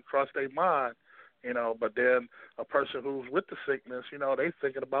not even cross their mind, But then a person who's with the sickness, they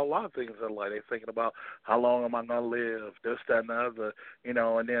thinking about a lot of things in life. They thinking about how long am I going to live, this, that, and the other,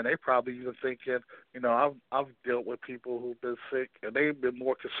 And then they probably even thinking, I've dealt with people who've been sick, and they've been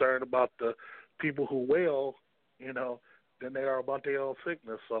more concerned about the people who well, than they are about their own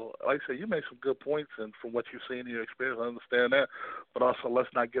sickness. So, like I said, you made some good points, and from what you've seen in your experience, I understand that. But also,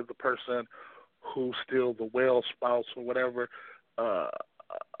 let's not give the person who's still the well spouse or whatever,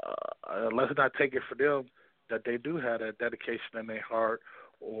 let's not take it for them that they do have that dedication in their heart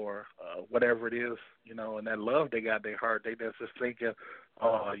or whatever it is, and that love they got in their heart. They just thinking,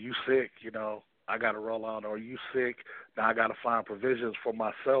 oh, you sick, I got to roll on, or you sick, now I got to find provisions for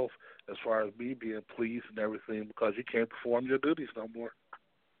myself as far as me being pleased and everything, because you can't perform your duties no more.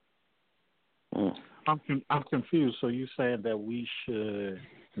 I'm confused. So you saying that we should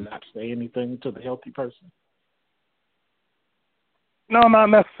not say anything to the healthy person? No, not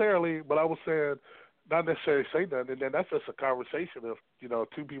necessarily, but I was saying not necessarily say that, and then that's just a conversation. If,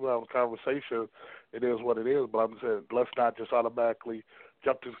 two people have a conversation, it is what it is, but I'm saying let's not just automatically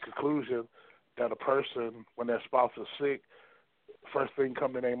jump to the conclusion that a person, when their spouse is sick, first thing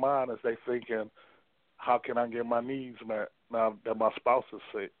coming in their mind is they thinking, how can I get my needs met now that my spouse is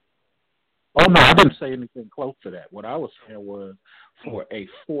sick? Oh, no, I didn't say anything close to that. What I was saying was for a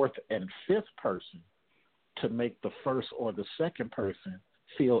fourth and fifth person to make the first or the second person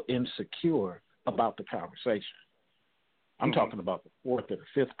feel insecure about the conversation. I'm talking about the fourth and the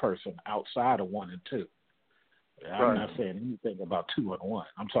fifth person outside of 1 and 2. I'm not saying anything about 2 and 1.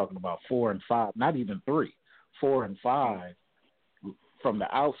 I'm talking about 4 and 5, not even 3, 4 and 5 from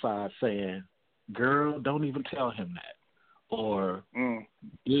the outside saying, girl, don't even tell him that. Or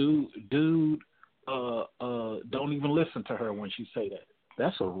dude, don't even listen to her when she say that.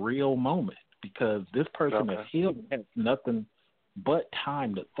 That's a real moment, because this person that's healed has nothing but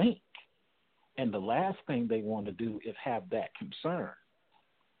time to think. And the last thing they want to do is have that concern.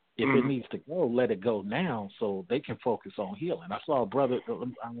 If it needs to go, let it go now so they can focus on healing. I saw a brother, I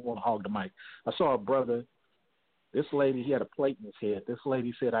don't want to hog the mic. I saw a brother, this lady, he had a plate in his head. This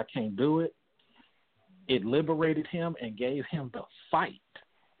lady said, I can't do it. It liberated him and gave him the fight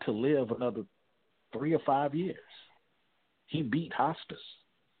to live another 3 or 5 years. He beat hospice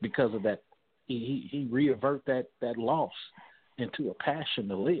because of that. He reavert that loss into a passion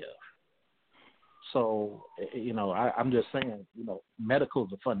to live. So, I'm just saying, medical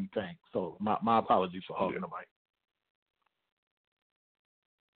is a funny thing. So my apologies for holding the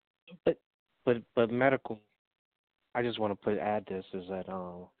mic. But medical, I just want to add this is that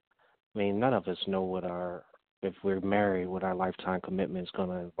none of us know if we're married, what our lifetime commitment is going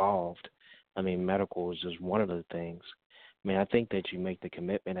to involve. Medical is just one of the things. I think that you make the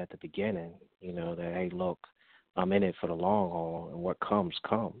commitment at the beginning, that, hey, look, I'm in it for the long haul, and what comes,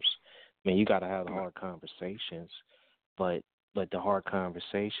 comes. You got to have the hard conversations, but the hard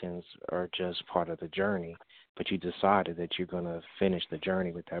conversations are just part of the journey. But you decided that you're going to finish the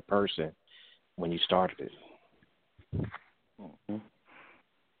journey with that person when you started it. Mm-hmm.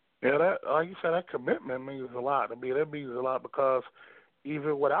 Yeah, that, like you said, that commitment means a lot. It means a lot because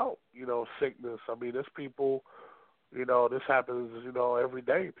even without, sickness, there's people, this happens, every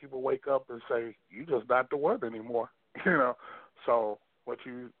day. People wake up and say, "You just not the one anymore," So what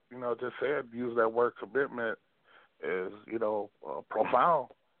you, just said, use that word commitment is, profound,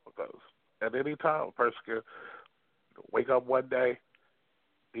 because at any time a person can wake up one day,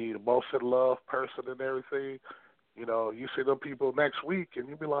 be the most in love person and everything. You see them people next week and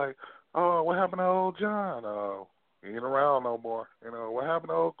you be like, "Oh, what happened to old John? He ain't around no more. What happened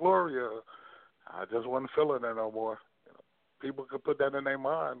to old Gloria? I just wasn't feeling it no more." People can put that in their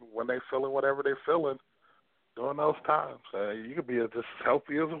mind when they feeling whatever they feeling during those times. You could be just as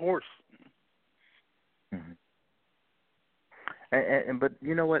healthy as a horse. Mm-hmm. And but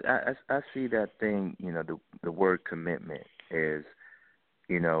you know what? I see that thing. The word commitment is,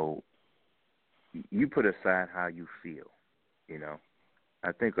 you put aside how you feel.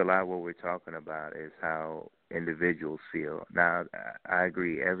 I think a lot of what we're talking about is how individuals feel. Now, I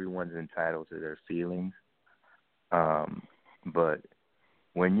agree. Everyone's entitled to their feelings. But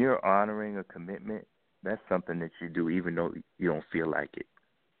when you're honoring a commitment, that's something that you do even though you don't feel like it.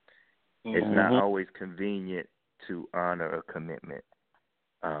 Mm-hmm. It's not always convenient to honor a commitment.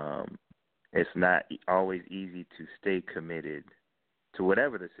 It's not always easy to stay committed to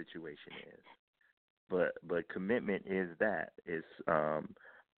whatever the situation is. But commitment is that. It's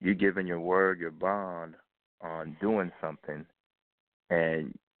you're giving your word, your bond on doing something,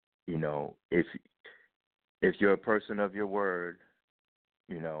 and if you're a person of your word,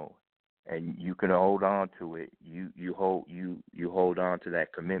 and you can hold on to it, you hold on to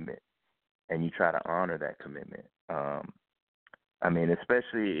that commitment, and you try to honor that commitment.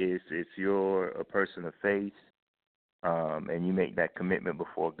 Especially if you're a person of faith, and you make that commitment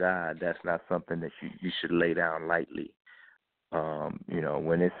before God, that's not something that you should lay down lightly.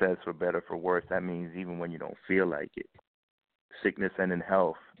 When it says for better, for worse, that means even when you don't feel like it. Sickness and in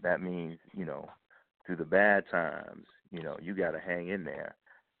health, that means, through the bad times, you got to hang in there.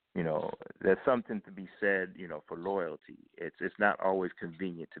 There's something to be said, for loyalty. It's not always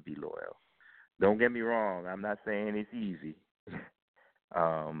convenient to be loyal. Don't get me wrong. I'm not saying it's easy.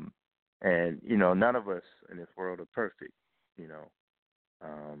 And, none of us in this world are perfect,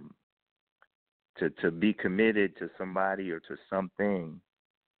 To be committed to somebody or to something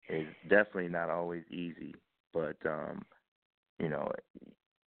is definitely not always easy. But,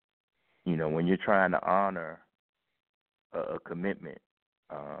 when you're trying to honor a commitment,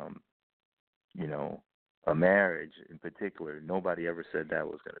 a marriage in particular, nobody ever said that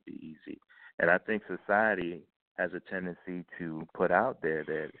was going to be easy. And I think society has a tendency to put out there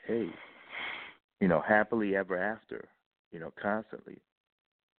that, hey, happily ever after, constantly.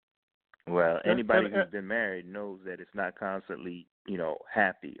 Well, anybody who's been married knows that it's not constantly,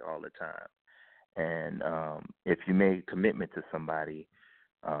 happy all the time. And if you make a commitment to somebody,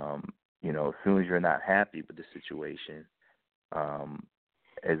 as soon as you're not happy with the situation,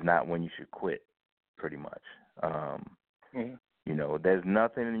 is not when you should quit, pretty much. There's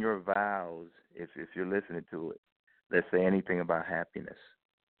nothing in your vows, if you're listening to it, that say anything about happiness.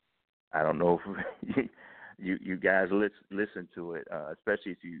 I don't know if you guys listen to it,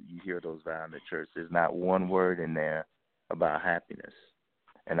 especially if you hear those vows in the church. There's not one word in there about happiness.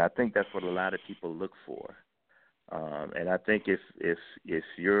 And I think that's what a lot of people look for. And I think if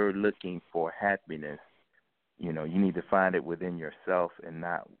you're looking for happiness, you need to find it within yourself and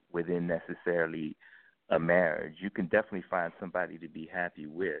not within necessarily a marriage. You can definitely find somebody to be happy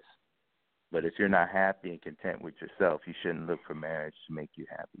with, but if you're not happy and content with yourself, you shouldn't look for marriage to make you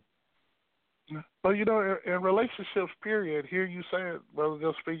happy. Well, in relationships, period, here you said, Brother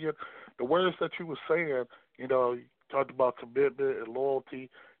Just Speaking, the words that you were saying, you talked about commitment and loyalty.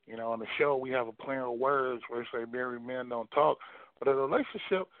 On the show, we have a play on words where we say married men don't talk. But in a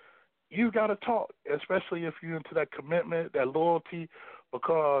relationship, you got to talk, especially if you're into that commitment, that loyalty,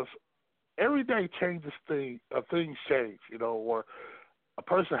 because every day changes things change, or a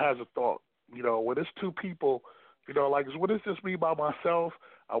person has a thought, when it's two people, like when it's just me by myself,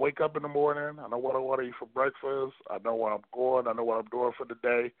 I wake up in the morning, I know what I want to eat for breakfast, I know where I'm going, I know what I'm doing for the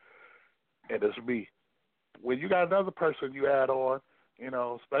day, and it's me. When you got another person you add on,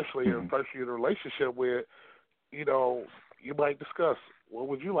 especially in the person you're in a relationship with, you might discuss, what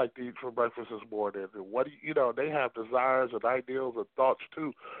would you like to eat for breakfast this morning? And what do they have desires and ideals and thoughts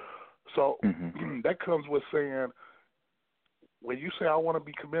too. So that comes with saying, when you say I want to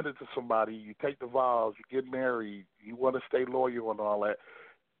be committed to somebody, you take the vows, you get married, you want to stay loyal and all that.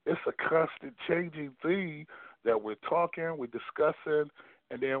 It's a constant changing thing that we're talking, we're discussing,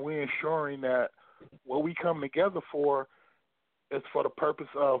 and then we're ensuring that what we come together for is for the purpose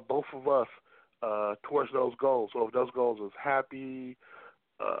of both of us towards those goals. So if those goals is happy,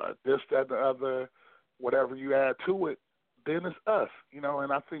 this, that, and the other, whatever you add to it, then it's us, and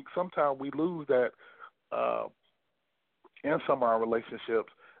I think sometimes we lose that in some of our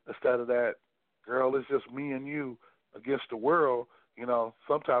relationships. Instead of that, girl, it's just me and you against the world,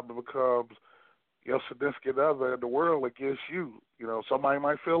 sometimes it becomes your significant other in the world against you. Somebody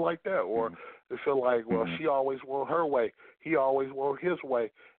might feel like that, or they feel like, well, she always want her way, he always want his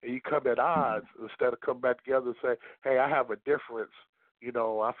way, and you come at odds instead of come back together and say, hey, I have a difference.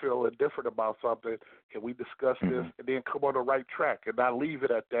 I feel indifferent about something. Can we discuss this and then come on the right track and not leave it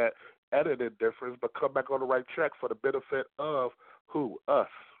at that edited difference, but come back on the right track for the benefit of who? Us,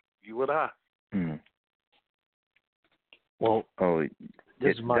 you and I. Well,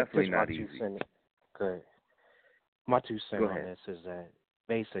 it's definitely my not 2 easy. cents. Good. My 2 cents on this is that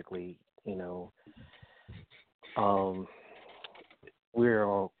basically, we're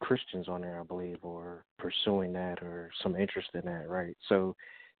all Christians on there, I believe, or pursuing that or some interest in that, right? So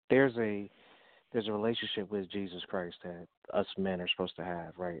there's a relationship with Jesus Christ that us men are supposed to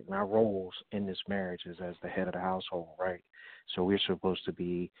have, right? And our roles in this marriage is as the head of the household, right? So we're supposed to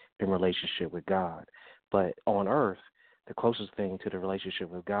be in relationship with God. But on earth, the closest thing to the relationship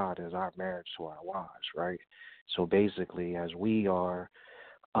with God is our marriage to our wives, right? So basically, as we are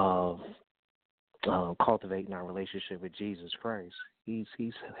cultivating our relationship with Jesus Christ, he's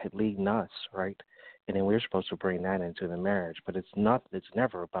leading us, right? And then we're supposed to bring that into the marriage. But it's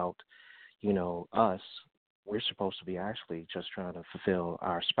never about, us. We're supposed to be actually just trying to fulfill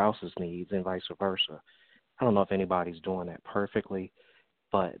our spouse's needs and vice versa. I don't know if anybody's doing that perfectly,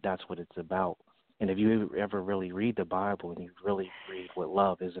 but that's what it's about. And if you ever really read the Bible and you really read what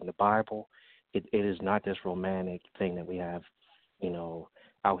love is in the Bible, it is not this romantic thing that we have,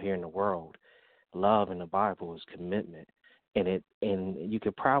 out here in the world. Love in the Bible is commitment. And you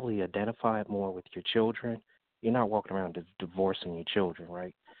could probably identify it more with your children. You're not walking around divorcing your children,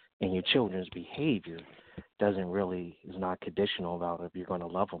 right? And your children's behavior is not conditional about if you're going to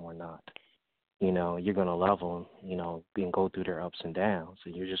love them or not. You're going to love them, and go through their ups and downs,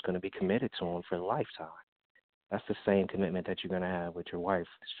 and you're just going to be committed to them for a lifetime. That's the same commitment that you're going to have with your wife.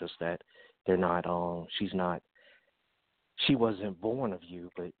 It's just that she wasn't born of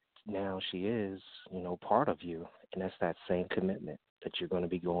you, but now she is, part of you. And that's that same commitment that you're going to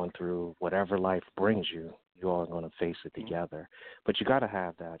be going through whatever life brings you. You all are going to face it together. But you got to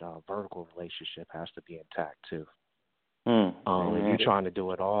have that vertical relationship has to be intact, too. If you're trying to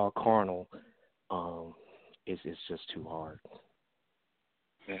do it all carnal, it's just too hard.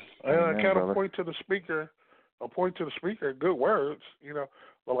 Yeah. I kind of point to the speaker. Good words,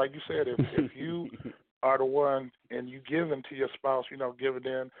 But like you said, if you are the one and you give into your spouse, giving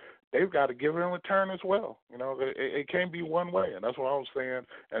in, they've got to give in return as well. It can't be one way, and that's what I was saying.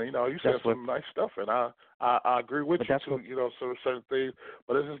 And you said some nice stuff, and I agree with you too. So certain things,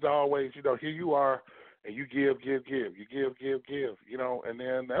 but it's just always, here you are. And you give, you give, and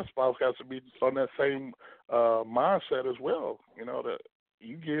then that spouse has to be on that same mindset as well, that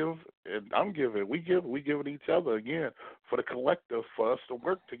you give and I'm giving, we give it each other again for the collective, for us to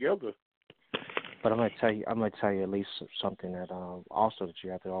work together. But I'm gonna tell you at least something that also that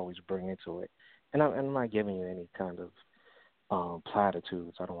you have to always bring into it, and I'm not giving you any kind of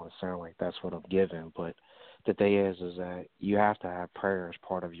platitudes. I don't want to sound like that's what I'm giving, but the thing is that you have to have prayer as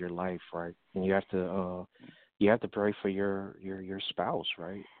part of your life, right? And you have to pray for your spouse,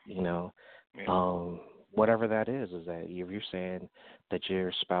 right? Whatever that is that if you're saying that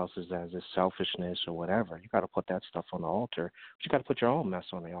your spouse is as a selfishness or whatever, you got to put that stuff on the altar. But you got to put your own mess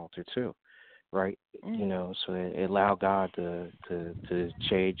on the altar too, right? So it allow God to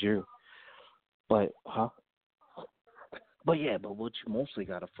change you. But what you mostly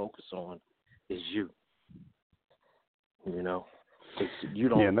got to focus on is you. You don't.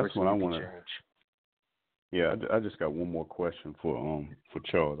 Yeah, and that's what I want to. Yeah, I just got one more question for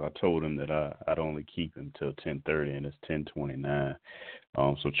Charles. I told him that I'd only keep him till 10:30, and it's 10:29.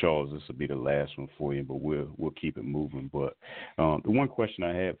 So Charles, this will be the last one for you, but we'll keep it moving. But the one question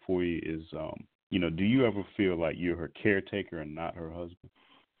I had for you is, do you ever feel like you're her caretaker and not her husband?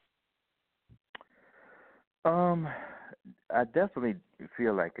 I definitely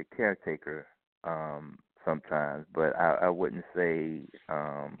feel like a caretaker sometimes, but I wouldn't say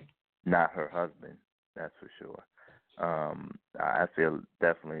not her husband. That's for sure. I feel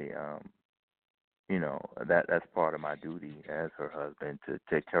definitely, that's part of my duty as her husband to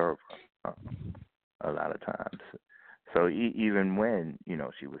take care of her a lot of times. So even when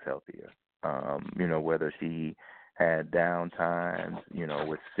she was healthier, whether she had down times,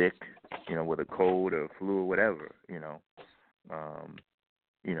 was sick, with a cold or flu or whatever,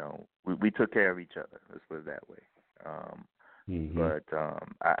 we took care of each other. Let's put it that way. But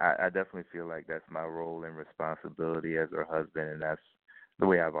I definitely feel like that's my role and responsibility as her husband, and that's the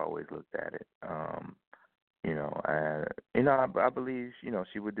way I've always looked at it. I believe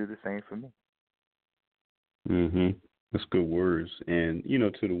she would do the same for me. That's good words. And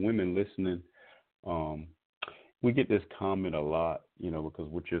to the women listening, we get this comment a lot, because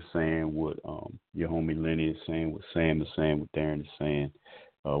what you're saying, what your homie Lenny is saying, what Sam is saying, what Darren is saying,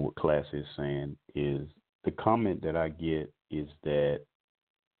 what Classy is saying, is the comment that I get is that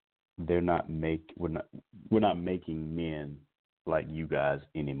we're not making men like you guys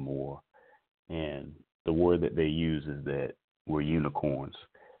anymore, and the word that they use is that we're unicorns.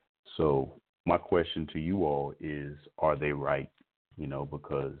 So my question to you all is, are they right?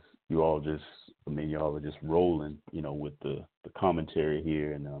 Because y'all are just rolling, with the commentary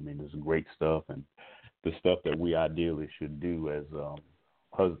here, and there's some great stuff and the stuff that we ideally should do as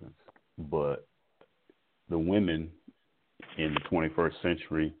husbands, but the women in the 21st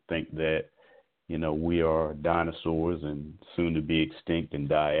century think that, we are dinosaurs and soon to be extinct and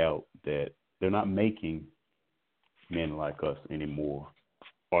die out, that they're not making men like us anymore.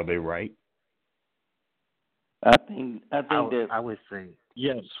 Are they right? I think that I would say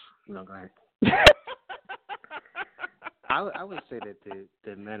yes. No, go ahead. I would say that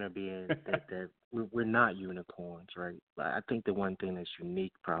the men are being that we're not unicorns, right? I think the one thing that's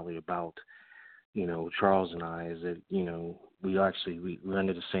unique probably about Charles and I is that we're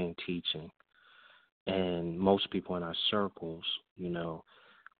under the same teaching, and most people in our circles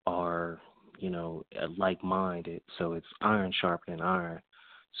are like-minded, so it's iron sharpening iron.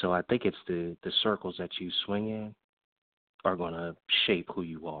 So I think it's the circles that you swing in are going to shape who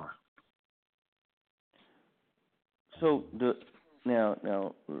you are. So now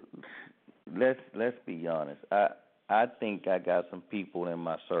let's be honest. I think I got some people in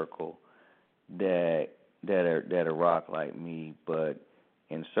my circle that are rock like me, but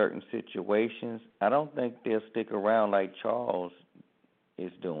in certain situations, I don't think they'll stick around like Charles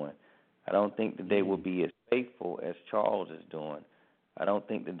is doing. I don't think that they will be as faithful as Charles is doing. I don't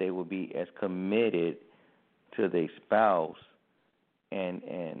think that they will be as committed to their spouse and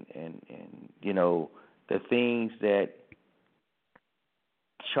the things that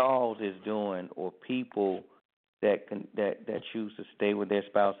Charles is doing, or people that choose to stay with their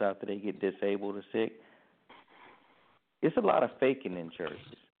spouse after they get disabled or sick. It's a lot of faking in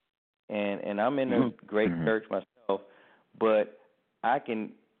churches, and I'm in a great church myself, but I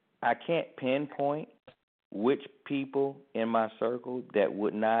can't pinpoint which people in my circle that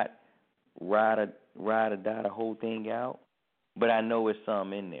would not ride or die the whole thing out, but I know it's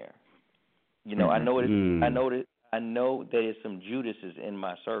some in there. I know that there's some Judases in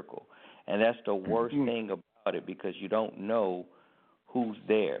my circle, and that's the worst thing about it, because you don't know who's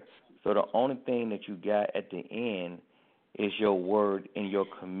there. So the only thing that you got at the end is your word and your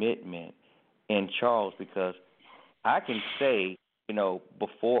commitment in Charles, because I can say,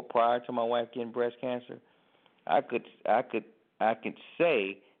 prior to my wife getting breast cancer, I could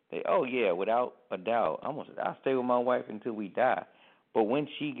say that, oh yeah, without a doubt, I'll stay with my wife until we die. But when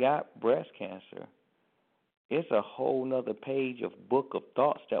she got breast cancer, it's a whole nother page of book of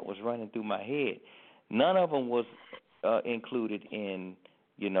thoughts that was running through my head. None of them was included in,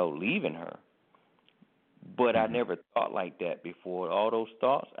 leaving her. But I never thought like that before. All those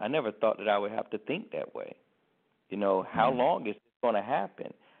thoughts, I never thought that I would have to think that way. How long is this going to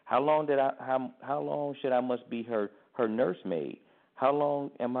happen? How long should I must be her nursemaid? How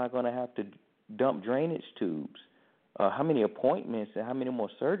long am I going to have to dump drainage tubes? How many appointments and how many more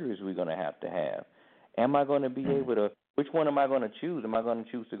surgeries are we going to have? Am I going to be able to? Which one am I going to choose? Am I going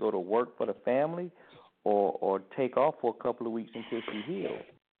to choose to go to work for the family, or take off for a couple of weeks until she heals?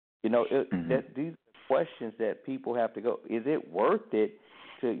 These are questions that people have to go. Is it worth it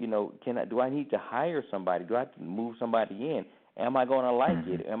to, do I need to hire somebody? Do I have to move somebody in? Am I going to like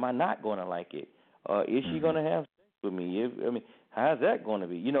it? Am I not going to like it? Is she going to have sex with me? How's that going to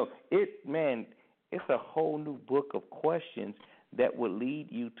be? It's a whole new book of questions that would lead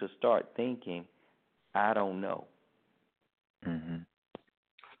you to start thinking, I don't know.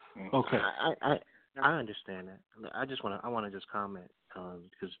 Okay, I understand that. I want to just comment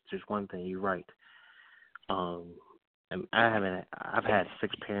because there's one thing you're right. And I've had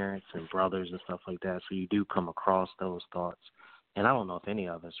 6 parents and brothers and stuff like that, so you do come across those thoughts. And I don't know if any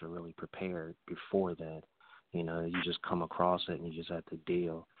of us are really prepared before that. You just come across it and you just have to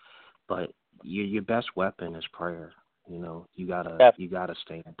deal. But your best weapon is prayer. You gotta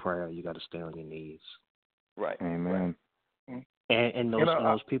stay in prayer. You gotta stay on your knees. Right. Amen. And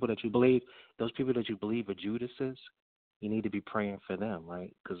those people that you believe are Judases, you need to be praying for them,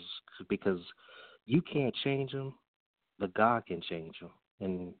 right? Because you can't change them, but God can change them.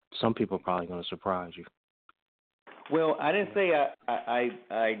 And some people are probably going to surprise you. Well, I didn't say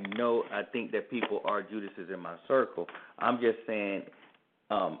I know. I think that people are Judases in my circle. I'm just saying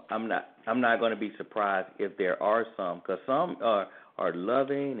I'm not going to be surprised if there are some, because some are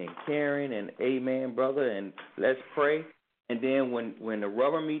loving and caring and amen, brother, and let's pray. And then when the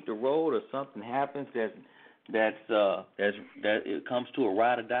rubber meets the road or something happens that it comes to a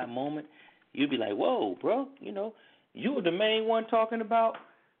ride or die moment, you'd be like, whoa, bro, you were the main one talking about,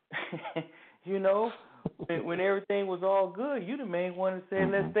 when everything was all good, you the main one that said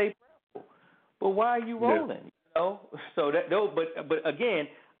let's stay prayerful. But why are you rolling? So but again,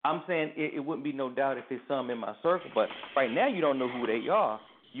 I'm saying it wouldn't be no doubt if there's some in my circle. But right now you don't know who they are.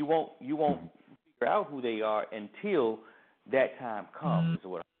 You won't figure out who they are until that time comes. Is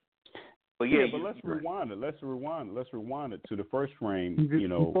what. But but let's rewind it. Let's rewind it to the first frame.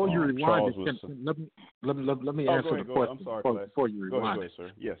 Before you rewind Charles it, let me answer the question. I'm sorry, before you rewind go ahead,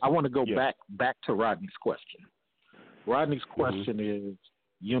 sir. Yes. I want to go back to Rodney's question. Rodney's question is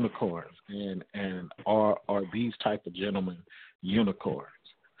unicorns, and are these type of gentlemen unicorns?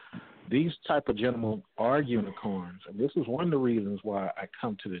 These type of gentlemen are unicorns, and this is one of the reasons why I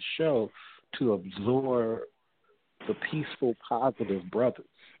come to this show to absorb the peaceful, positive brothers,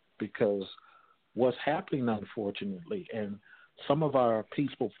 because what's happening, unfortunately, and some of our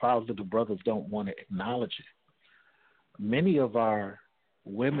peaceful, positive brothers don't want to acknowledge it. Many of our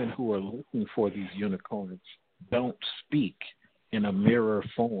women who are looking for these unicorns don't speak in a mirror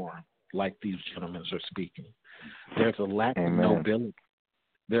form like these gentlemen are speaking. There's a lack of nobility.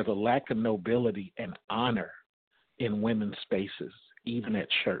 There's a lack of nobility and honor in women's spaces, even at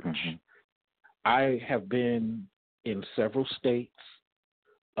church. I have been in several states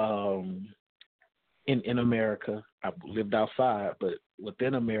in America. I've lived outside, but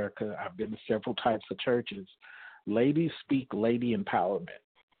within America, I've been to several types of churches. Ladies speak lady empowerment.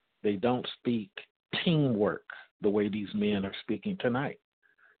 They don't speak teamwork the way these men are speaking tonight.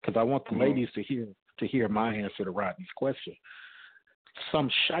 Because I want the ladies to hear my answer to Rodney's question. Some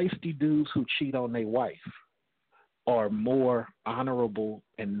shiesty dudes who cheat on their wife are more honorable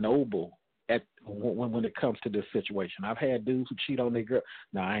and noble when it comes to this situation. I've had dudes who cheat on their girl.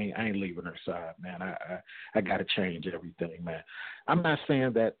 No, I ain't leaving her side, man. I got to change everything, man. I'm not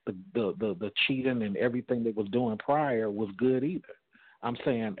saying that the cheating and everything they was doing prior was good either. I'm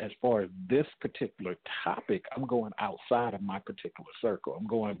saying as far as this particular topic, I'm going outside of my particular circle. I'm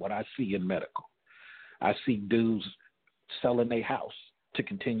going what I see in medical. I see dudes selling their house to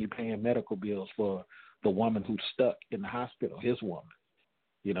continue paying medical bills for the woman who's stuck in the hospital, his woman.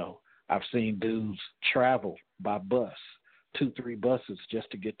 I've seen dudes travel by bus, 2-3 buses just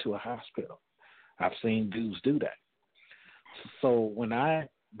to get to a hospital. I've seen dudes do that. So when I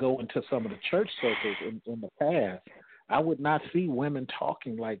go into some of the church circles in the past, I would not see women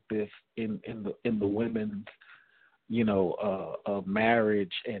talking like this in the women's,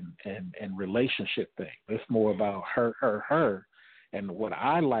 marriage and relationship thing. It's more about her. And what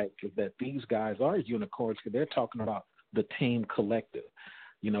I like is that these guys are unicorns because they're talking about the team collective.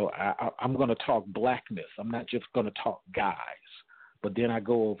 I'm going to talk blackness. I'm not just going to talk guys. But then I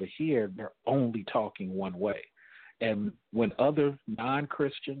go over here, they're only talking one way. And when other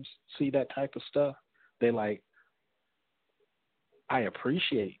non-Christians see that type of stuff, they're like, I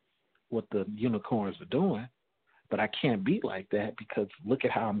appreciate what the unicorns are doing, but I can't be like that because look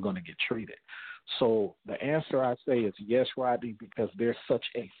at how I'm going to get treated. So the answer I say is yes, Rodney, because there's such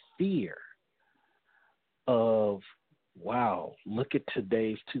a fear of, wow, look at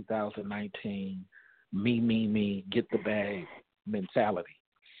today's 2019 me, get the bag mentality.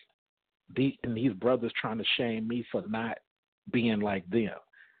 And these brothers trying to shame me for not being like them.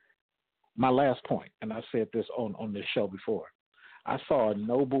 My last point, and I said this on this show before, I saw a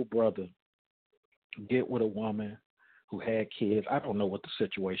noble brother get with a woman who had kids. I don't know what the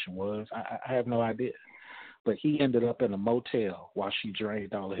situation was. I have no idea. But he ended up in a motel while she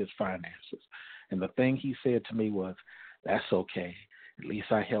drained all of his finances. And the thing he said to me was, "That's okay. At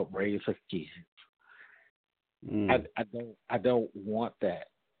least I helped raise her kids." I don't want that.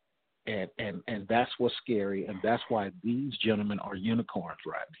 And that's what's scary, and that's why these gentlemen are unicorns,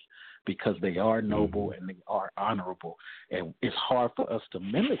 Rodney, because they are noble and they are honorable. And it's hard for us to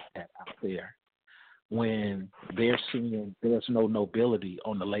mimic that out there when they're seeing there's no nobility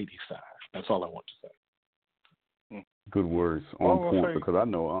on the lady side. That's all I want to say. Good words on point, because I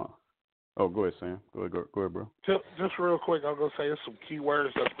know. Oh, go ahead, Sam. Go ahead, bro. Just real quick, I'm gonna say there's some key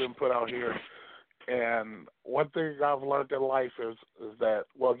words that's been put out here, and one thing I've learned in life is that,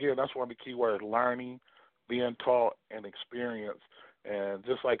 well, again, that's one of the key words: learning, being taught, and experience. And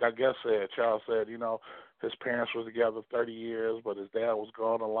just like I guess Charles said, his parents were together 30 years, but his dad was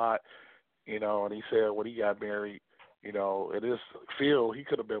gone a lot, and he said when he got married, in his field, he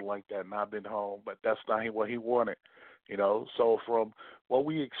could have been like that, not been home, but that's not what he wanted. So from what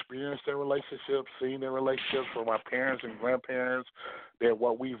we experienced in relationships, seen in relationships from our parents and grandparents, then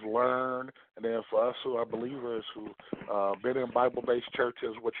what we've learned, and then for us who are believers who been in Bible-based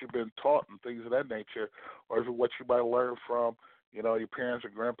churches, what you've been taught and things of that nature, or even what you might learn from, your parents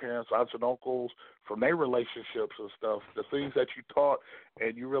and grandparents, aunts and uncles, from their relationships and stuff, the things that you taught,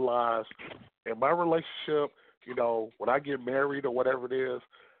 and you realize, in my relationship, when I get married or whatever it is,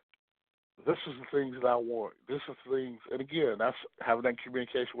 this is the things that I want. This is the things, and again, that's having that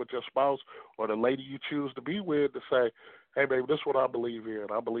communication with your spouse or the lady you choose to be with to say, hey, baby, this is what I believe in.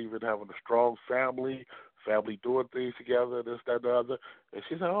 I believe in having a strong family doing things together, this, that, and the other. And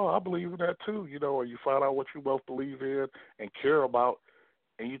she said, oh, I believe in that too, or you find out what you both believe in and care about,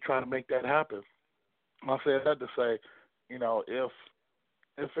 and you try to make that happen. I said that to say, if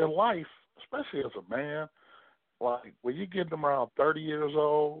in life, especially as a man, like when you get them around 30 years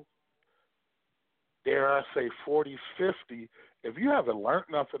old, dare I say 40s, 50, if you haven't learned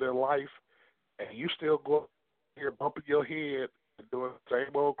nothing in life and you still go here bumping your head and doing the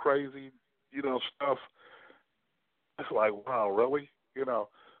same old crazy, stuff, it's like, wow, really?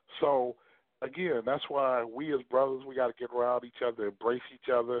 So, again, that's why we as brothers, we got to get around each other, embrace each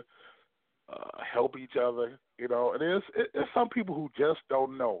other, help each other, And it's some people who just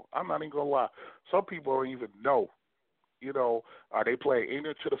don't know. I'm not even going to lie. Some people don't even know. Are they playing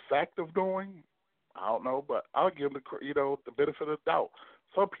ignorant to the fact of knowing? I don't know, but I'll give them the benefit of the doubt.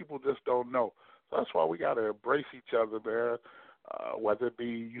 Some people just don't know. So that's why we got to embrace each other, man. Whether it be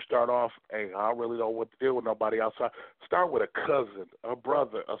you start off, hey, I really don't want to deal with nobody outside. Start with a cousin, a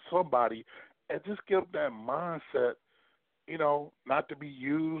brother, or somebody, and just give them that mindset, not to be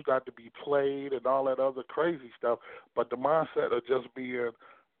used, not to be played, and all that other crazy stuff, but the mindset of just being,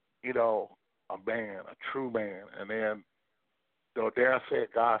 a man, a true man, and then, dare I say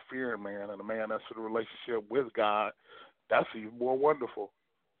it, God-fearing man, and a man that's in a relationship with God, that's even more wonderful.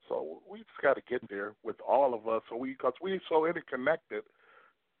 So we just got to get there with all of us, because we're so interconnected,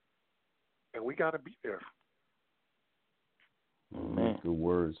 and we got to be there. Good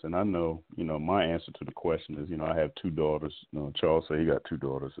words. And I know, my answer to the question is, I have two daughters. Charles said he got two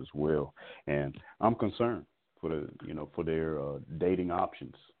daughters as well, and I'm concerned for for their dating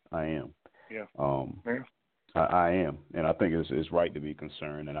options. I am. Yeah. I am, and I think it's right to be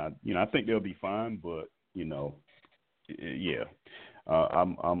concerned, and I think they'll be fine, but yeah,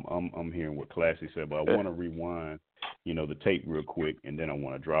 I'm hearing what Classy said, but I want to rewind, the tape real quick, and then I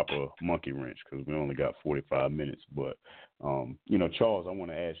want to drop a monkey wrench because we only got 45 minutes. But Charles, I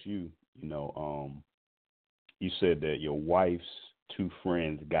want to ask you, you said that your wife's two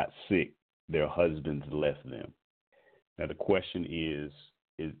friends got sick, their husbands left them. Now the question is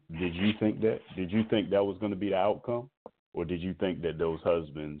did you think that was going to be the outcome, or did you think that those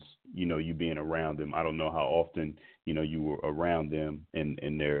husbands, you being around them, I don't know how often, you were around them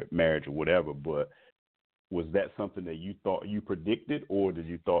in their marriage or whatever, but was that something that you thought you predicted, or did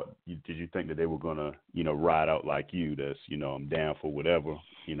you think that they were going to, ride out like you, that's, I'm down for whatever,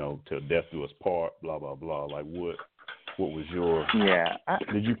 till death do us part, blah, blah, blah. Like what was your,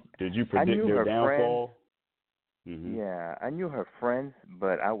 did you predict their downfall? Mm-hmm. Yeah, I knew her friends,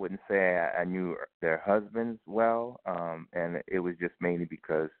 but I wouldn't say I knew their husbands well. And it was just mainly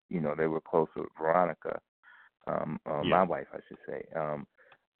because, they were close with Veronica, my wife, I should say.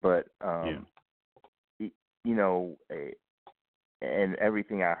 And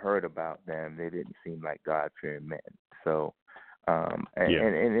everything I heard about them, they didn't seem like God-fearing men. So, and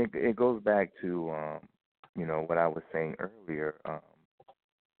it goes back to, what I was saying earlier.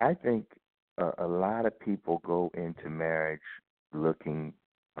 I think a lot of people go into marriage looking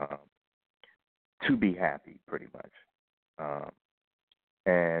to be happy, pretty much.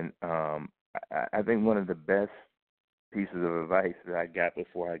 And I think one of the best pieces of advice that I got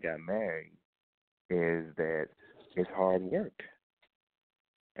before I got married is that it's hard work.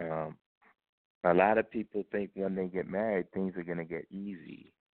 A lot of people think when they get married, things are going to get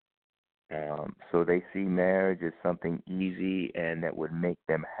easy. So they see marriage as something easy and that would make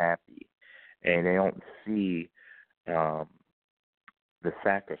them happy. And they don't see the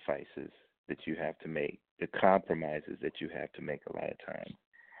sacrifices that you have to make, the compromises that you have to make a lot of times.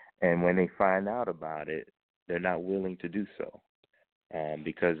 And when they find out about it, they're not willing to do so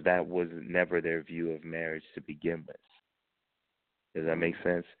because that was never their view of marriage to begin with. Does that make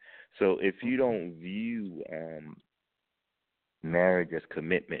sense? So if you don't view marriage as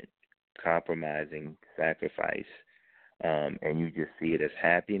commitment, compromising, sacrifice, and you just see it as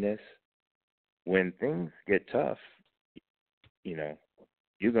happiness, when things get tough,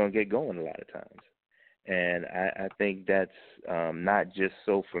 you're going to get going a lot of times. And I think that's not just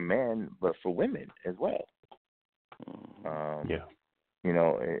so for men, but for women as well.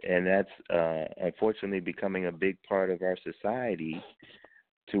 And that's unfortunately becoming a big part of our society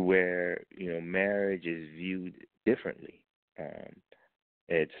to where, marriage is viewed differently.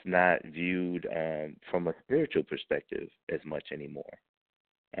 It's not viewed from a spiritual perspective as much anymore.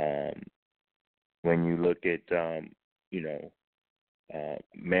 When you look at,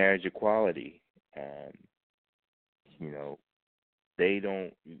 marriage equality, they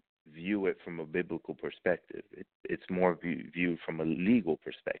don't view it from a biblical perspective. It's more viewed from a legal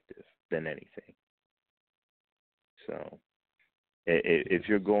perspective than anything. So if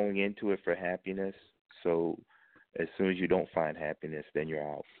you're going into it for happiness, so as soon as you don't find happiness, then you're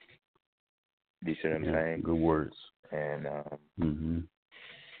out. Do you see what I'm saying? Good words. And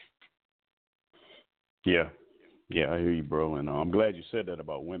Yeah, I hear you, bro. And I'm glad you said that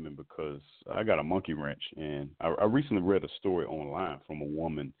about women because I got a monkey wrench. And I recently read a story online from a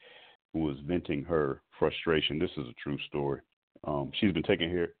woman who was venting her frustration. This is a true story. She's been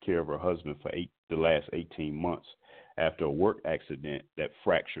taking care of her husband for the last 18 months after a work accident that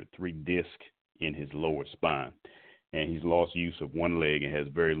fractured 3 discs in his lower spine. And he's lost use of one leg and has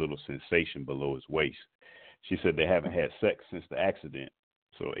very little sensation below his waist. She said they haven't had sex since the accident.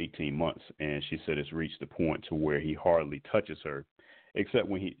 So 18 months, and she said it's reached the point to where he hardly touches her, except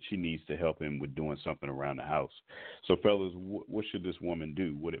when she needs to help him with doing something around the house. So, fellas, what should this woman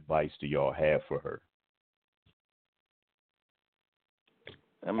do? What advice do y'all have for her?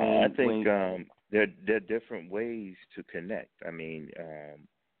 I think there are different ways to connect. I mean,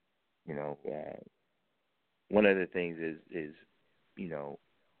 one of the things is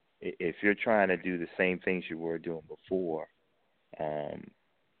if you're trying to do the same things you were doing before,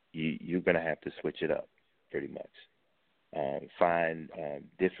 you're going to have to switch it up pretty much. Find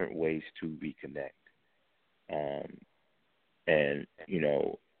different ways to reconnect. And,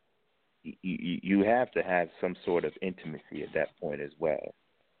 you have to have some sort of intimacy at that point as well.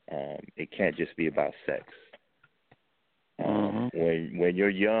 It can't just be about sex. When you're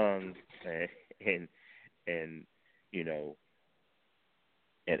young and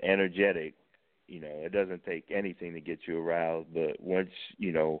energetic, it doesn't take anything to get you aroused. But once,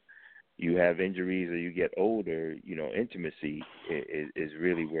 you have injuries or you get older, intimacy is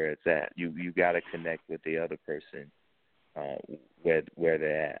really where it's at. You got to connect with the other person where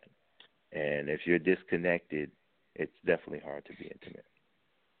they're at. And if you're disconnected, it's definitely hard to be intimate.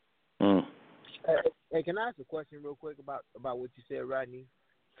 Hey, can I ask a question real quick about what you said, Rodney?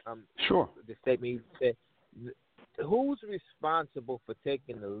 Sure. The statement you said. Who's responsible for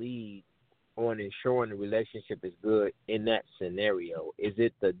taking the lead on ensuring the relationship is good in that scenario? Is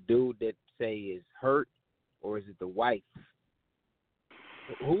it the dude that say is hurt, or is it the wife?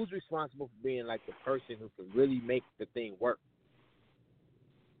 Who's responsible for being like the person who can really make the thing work?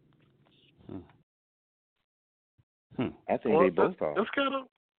 I think they both are.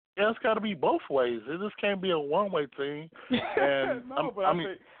 It's got to be both ways. It just can't be a one-way thing. And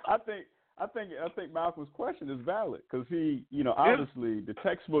I think Malcolm's question is valid because he, obviously the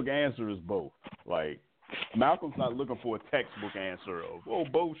textbook answer is both. Like Malcolm's not looking for a textbook answer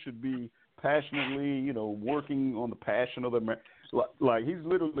of both should be passionately, working on the passion of the marriage. Like he's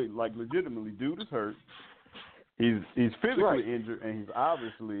literally, legitimately, dude is hurt. He's physically injured, and he's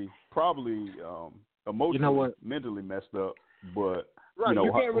obviously probably emotionally, mentally messed up. But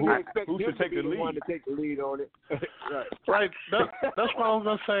you can't really expect who should take the lead? One to take the lead on it. Right. That's what I was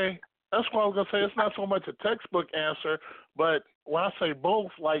gonna say. It's not so much a textbook answer, but when I say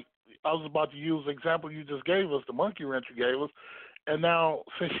both, like I was about to use the example you just gave us, the monkey wrench you gave us, and now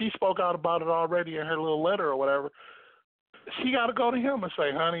since she spoke out about it already in her little letter or whatever, she got to go to him and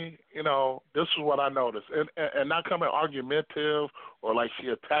say, honey, this is what I noticed. And not coming argumentative or like she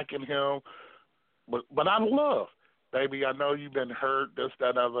attacking him, but out of love. Baby, I know you've been hurt, this,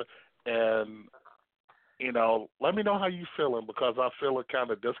 that, other, and, let me know how you feeling because I feel a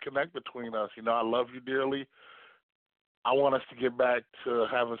kind of disconnect between us. I love you dearly. I want us to get back to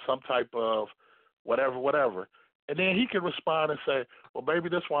having some type of whatever. And then he can respond and say, well, baby,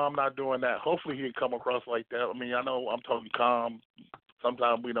 that's why I'm not doing that. Hopefully he can come across like that. I mean, I know I'm talking calm.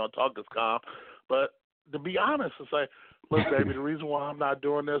 Sometimes we don't talk as calm. But to be honest and say, look, baby, the reason why I'm not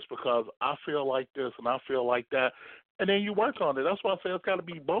doing this because I feel like this and I feel like that. And then you work on it. That's why I say it's got to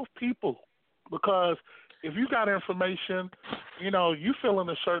be both people. Because if you got information, you feeling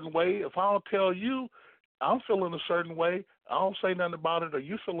a certain way. If I don't tell you, I'm feeling a certain way, I don't say nothing about it, or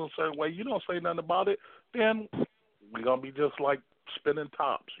you feeling a certain way, you don't say nothing about it, then we're going to be just like spinning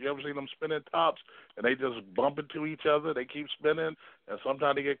tops. You ever seen them spinning tops, and they just bump into each other, they keep spinning, and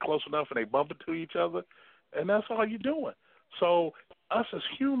sometimes they get close enough and they bump into each other, and that's all you're doing. So us as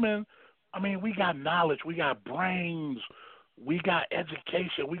human, I mean, we got knowledge, we got brains, we got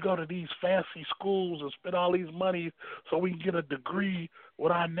education. We go to these fancy schools and spend all these money so we can get a degree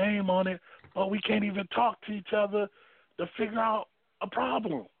with our name on it, but we can't even talk to each other to figure out a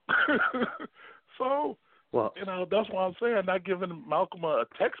problem. So, that's why I'm saying not giving Malcolm a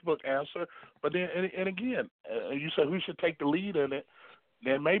textbook answer, but then, and again, you said who should take the lead in it,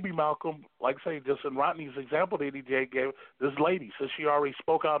 then maybe Malcolm, like I say, just in Rodney's example that he gave, this lady, since she already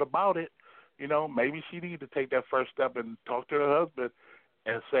spoke out about it, maybe she needs to take that first step and talk to her husband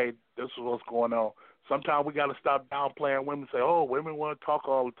and say, this is what's going on. Sometimes we got to stop downplaying women and say, oh, women want to talk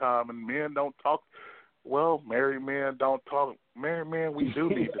all the time and men don't talk. Well, married men don't talk. Married men, we do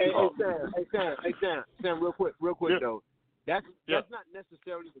need to talk. Hey, Sam, real quick, though. That's not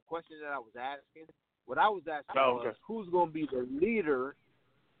necessarily the question that I was asking. What I was asking was who's going to be the leader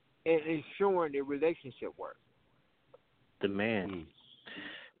in ensuring the relationship works? The man.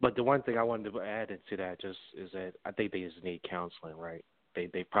 But the one thing I wanted to add into that just is that I think they just need counseling, right?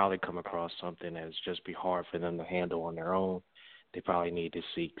 They probably come across something that's just be hard for them to handle on their own. They probably need to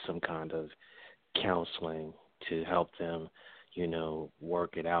seek some kind of counseling to help them,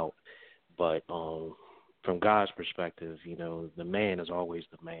 work it out. But from God's perspective, the man is always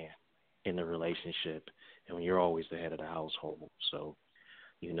the man in the relationship, and you're always the head of the household. So,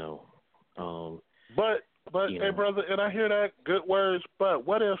 But hey, brother, and I hear that, good words, but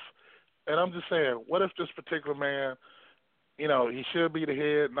what if, and I'm just saying, what if this particular man, he should be the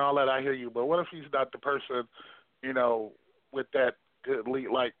head and all that, I hear you, but what if he's not the person, with that good lead,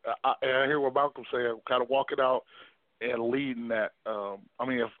 like, I hear what Malcolm said, kind of walking out and leading that.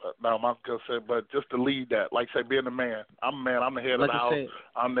 Malcolm said, but just to lead that, like, say, being the man. I'm a man, I'm the head of the house,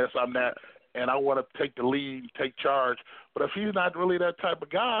 I'm this, I'm that, and I want to take the lead, take charge, but if he's not really that type of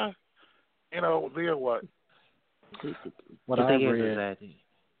guy, then what? The thing is that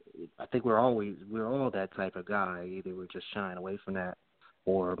I think we're all that type of guy. Either we're just shying away from that,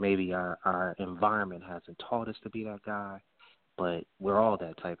 or maybe our environment hasn't taught us to be that guy. But we're all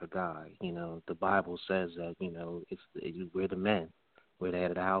that type of guy. The Bible says that we're the men, we're the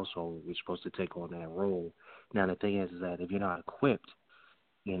head of the household. We're supposed to take on that role. Now the thing is that if you're not equipped,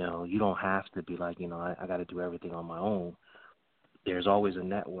 you don't have to be like I got to do everything on my own. There's always a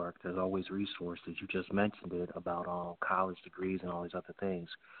network. There's always resources. You just mentioned it about college degrees and all these other things.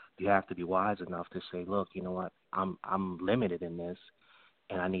 You have to be wise enough to say, look, you know what, I'm limited in this,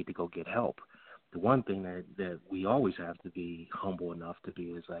 and I need to go get help. The one thing that we always have to be humble enough to be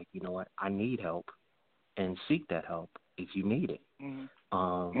is like, you know what, I need help, and seek that help if you need it.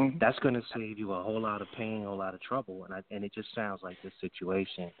 That's going to save you a whole lot of pain, a whole lot of trouble, and it just sounds like this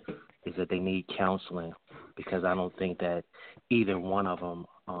situation is that they need counseling, because I don't think that either one of them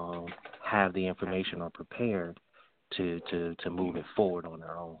have the information or prepared to move it forward on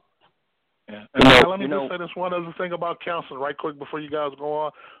their own. Yeah. And let me just say this one other thing about counseling right quick before you guys go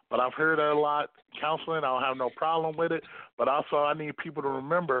on, but I've heard that a lot. Counseling, I don't have no problem with it, but also I need people to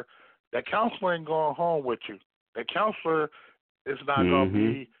remember that counselor ain't going home with you. That counselor is not going to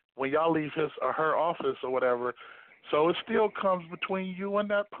be when y'all leave his or her office or whatever. So it still comes between you and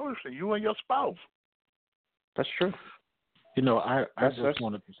that person, you and your spouse. That's true. I just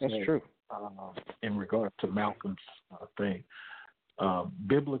wanted to say, that's true. In regard to Malcolm's thing,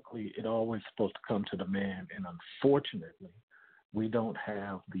 biblically, it always supposed to come to the man, and unfortunately, we don't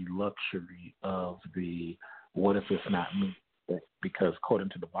have the luxury of the what if it's not me, because according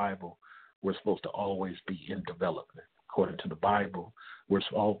to the Bible, we're supposed to always be in development. According to the Bible, we're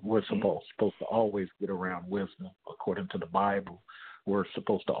supposed to always get around wisdom. According to the Bible, we're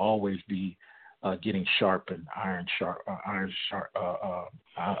supposed to always be getting sharpened, iron sharpens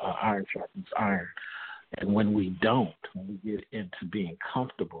iron. And when we don't, when we get into being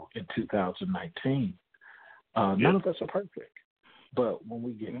comfortable in 2019, none of us are perfect. But when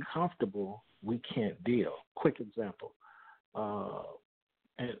we get comfortable, we can't deal. Quick example.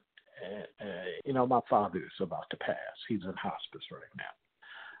 My father is about to pass. He's in hospice right now.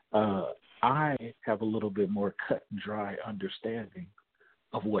 I have a little bit more cut and dry understanding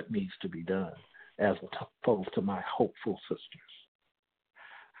of what needs to be done as opposed to my hopeful sisters.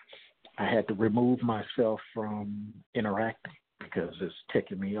 I had to remove myself from interacting because it's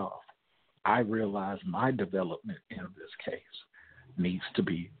ticking me off. I realize my development in this case needs to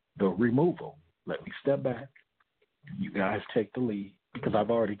be the removal. Let me step back. You guys take the lead because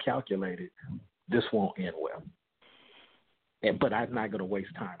I've already calculated this won't end well. But I'm not going to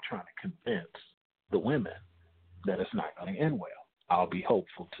waste time trying to convince the women that it's not going to end well. I'll be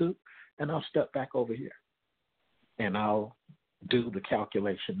hopeful too, and I'll step back over here. And I'll do the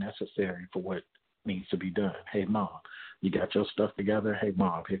calculation necessary for what needs to be done. Hey, Mom, you got your stuff together? Hey,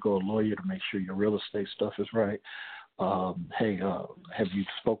 Mom, here go a lawyer to make sure your real estate stuff is right. Have you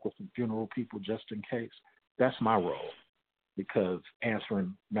spoke with some funeral people just in case? That's my role, because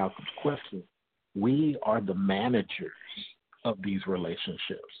answering Malcolm's question, we are the managers of these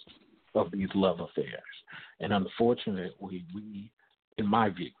relationships, of these love affairs. And unfortunately, we, in my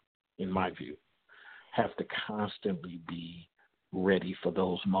view, have to constantly be ready for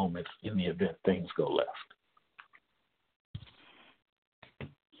those moments in the event things go left.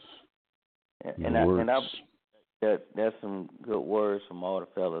 That's some good words from all the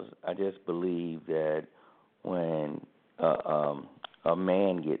fellas. I just believe that when a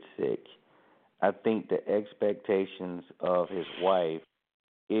man gets sick, I think the expectations of his wife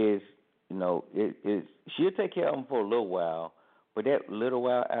is, she'll take care of him for a little while, but that little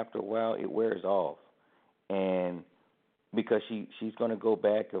while, after a while, it wears off. And because she's going to go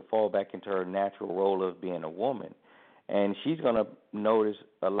back and fall back into her natural role of being a woman. And she's going to notice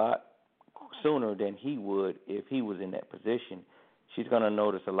a lot sooner than he would if he was in that position. She's going to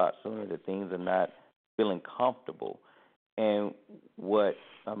notice a lot sooner that things are not feeling comfortable. And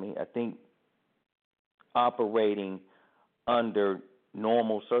I think operating under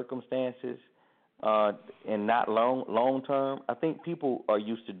normal circumstances and not long term, I think people are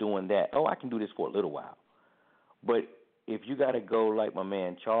used to doing that. Oh, I can do this for a little while. But if you got to go like my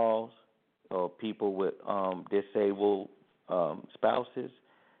man Charles, or people with disabled spouses,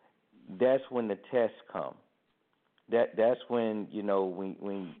 that's when the tests come. That's when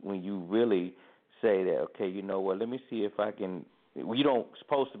when you really say that, okay, you know what? Let me see if I can. You don't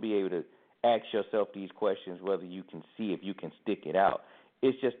supposed to be able to ask yourself these questions whether you can see if you can stick it out.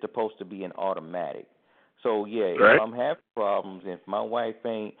 It's just supposed to be an automatic. So yeah, right. If I'm having problems, if my wife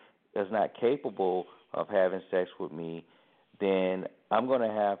is not capable of having sex with me, then I'm going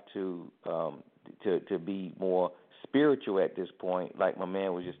to have to be more spiritual at this point, like my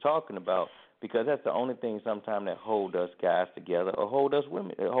man was just talking about, because that's the only thing sometimes that hold us guys together or hold the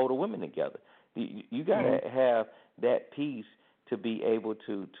women together. You got to have that piece to be able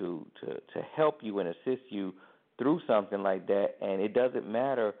to help you and assist you through something like that. And it doesn't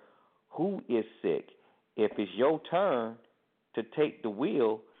matter who is sick. If it's your turn to take the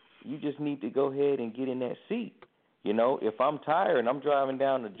wheel, you just need to go ahead and get in that seat. If I'm tired and I'm driving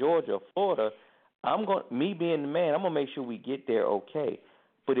down to Georgia or Florida, me being the man, I'm going to make sure we get there okay.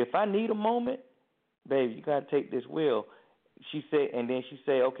 But if I need a moment, babe, you got to take this wheel. She said, and then she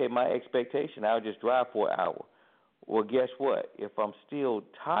said, okay, my expectation, I'll just drive for an hour. Well, guess what? If I'm still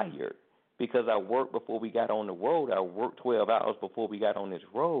tired because I worked before we got on the road, I worked 12 hours before we got on this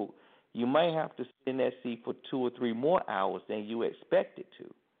road, you might have to sit in that seat for 2 or 3 more hours than you expected to.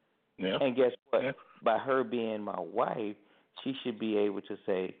 Yeah. And guess what? Yeah. By her being my wife, she should be able to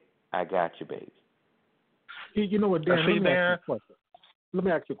say, I got you, baby. You know what, Darren? Let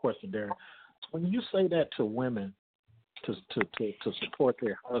me ask you a question, Darren. When you say that to women to support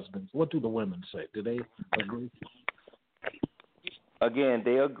their husbands, what do the women say? Do they agree? Again,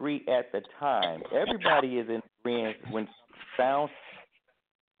 they agree at the time. Everybody is in agreement when it sounds,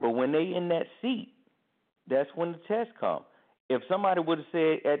 but when they in that seat, that's when the test comes. If somebody would have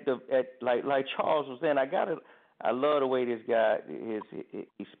said like Charles was saying, I love the way this guy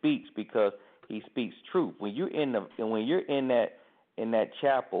he speaks, because he speaks truth. When you're in that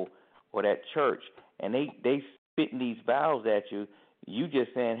chapel or that church and they spitting these vows at you, you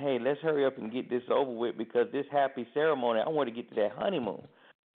just saying, hey, let's hurry up and get this over with, because this happy ceremony, I want to get to that honeymoon.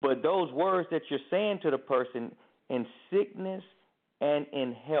 But those words that you're saying to the person in sickness and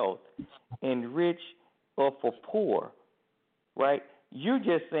in health, in rich or for poor, right? you're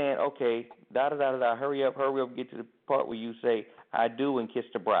just saying, okay, hurry up, get to the part where you say, I do, and kiss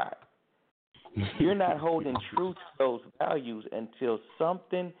the bride. You're not holding true to those values until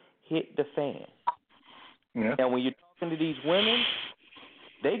something hit the fan. Yeah. And when you're talking to these women,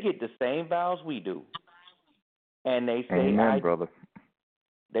 they get the same vows we do. And they say, Amen, brother.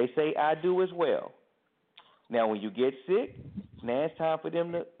 They say, I do as well. Now, when you get sick, now it's time for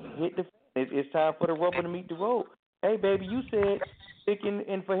them to hit the fan. It's time for the rubber to meet the road. Hey, baby, you said sick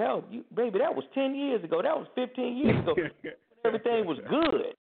and for health. Baby, that was 10 years ago. That was 15 years ago. Everything was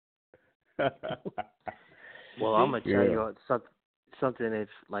good. Well, I'm going to tell you something that's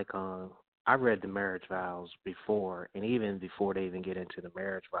like I read the marriage vows before, and even before they even get into the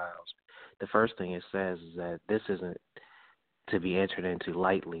marriage vows, the first thing it says is that this isn't to be entered into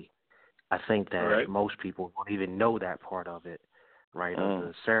lightly. I think that most people don't even know that part of it, right, of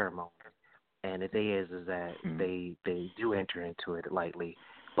the ceremony. And the thing is that they do enter into it lightly.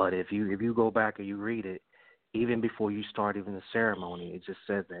 But if you go back and you read it, even before you start even the ceremony, it just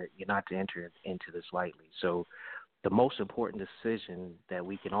says that you're not to enter into this lightly. So the most important decision that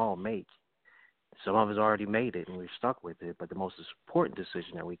we can all make, some of us already made it and we're stuck with it, but the most important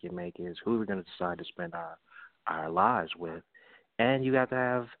decision that we can make is who we're going to decide to spend our lives with. And you have to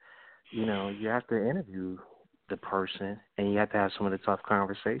have, you have to interview the person, and you have to have some of the tough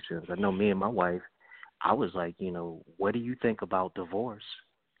conversations. I know me and my wife, I was like, what do you think about divorce?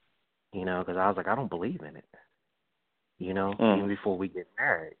 Because I was like, I don't believe in it. Even before we get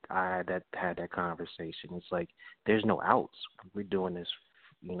married, I had that conversation. It's like, there's no outs. We're doing this,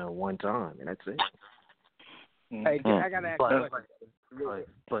 one time, and that's it. Hey, I got to ask you a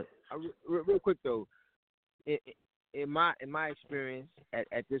question. Real quick, though. In my experience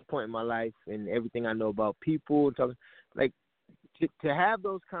at this point in my life and everything I know about people, like to have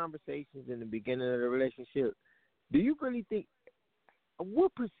those conversations in the beginning of the relationship, do you really think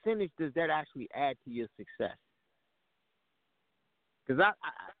what percentage does that actually add to your success? Because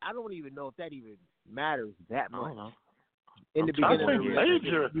I don't even know if that even matters that much. In the beginning,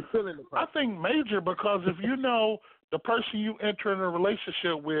 I think major because if you know the person you enter in a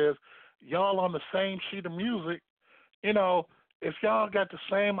relationship with, y'all on the same sheet of music. If y'all got the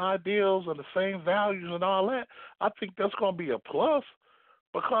same ideals and the same values and all that, I think that's going to be a plus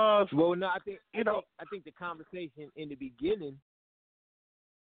because. Well, no, I think the conversation in the beginning,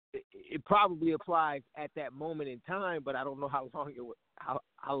 it probably applies at that moment in time, but I don't know how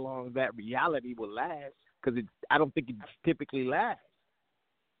long that reality will last because I don't think it typically lasts.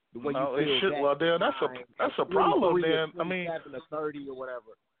 The way no, you feel it should. Well, then that's a problem. Then I mean, 30 or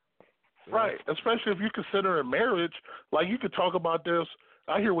whatever. Right, especially if you consider a marriage, like you could talk about this.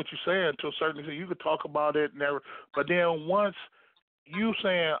 I hear what you're saying to a certain extent. You could talk about it, but then once you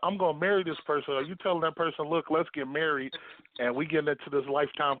saying, I'm going to marry this person, or you telling that person, look, let's get married, and we get into this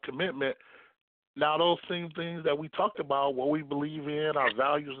lifetime commitment, now those same things that we talked about, what we believe in, our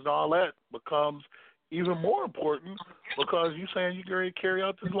values and all that, becomes even more important because you're saying you're going to carry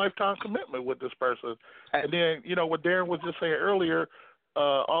out this lifetime commitment with this person. And then, what Darren was just saying earlier,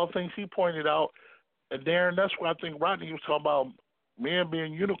 all things he pointed out, and Darren, that's why I think Rodney was talking about men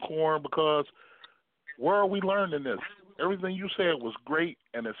being unicorn because where are we learning this? Everything you said was great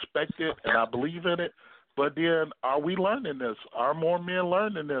and expected, and I believe in it, but then are we learning this? Are more men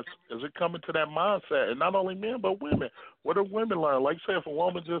learning this? Is it coming to that mindset? And not only men, but women. What do women learn? Like say if a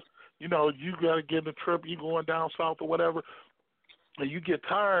woman just, you got to get in a trip, you going down south or whatever, and you get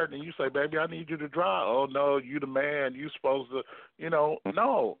tired and you say, baby, I need you to drive. Oh, no, you the man. You supposed to,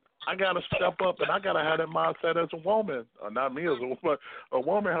 no. I got to step up and I got to have that mindset as a woman. Not me as a woman, but a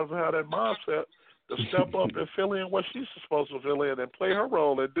woman has to have that mindset to step up and fill in what she's supposed to fill in and play her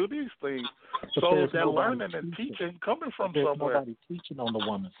role and do these things. But so that learning and teaching coming from somewhere. There's nobody teaching on the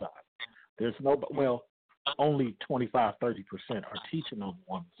woman's side. There's only 25-30% are teaching on the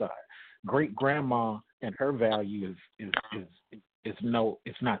woman's side. Great grandma and her value is no,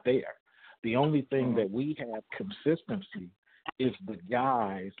 it's not there. The only thing that we have consistency is the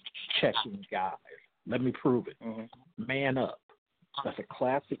guys checking guys. Let me prove it. Man up. That's a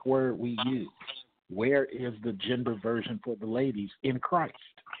classic word we use. Where is the gender version for the ladies in Christ?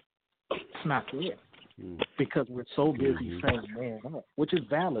 It's not there. Because we're so busy saying man up, which is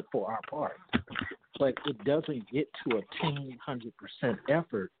valid for our part. But it doesn't get to a 100%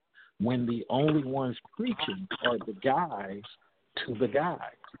 effort when the only ones preaching are the guys to the guys.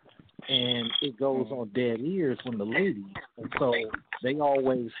 And it goes on dead ears when the ladies, and so they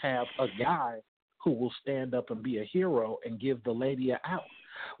always have a guy who will stand up and be a hero and give the lady an out.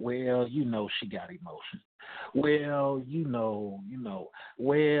 Well, she got emotion. Well,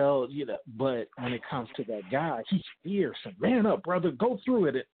 well, but when it comes to that guy, he's fierce and man up, brother, go through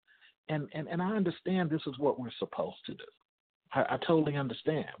it. And I understand this is what we're supposed to do. I totally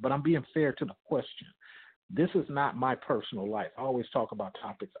understand, but I'm being fair to the question. This is not my personal life. I always talk about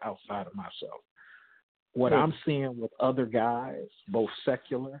topics outside of myself. What I'm seeing with other guys, both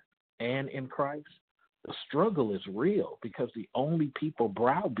secular and in Christ, the struggle is real because the only people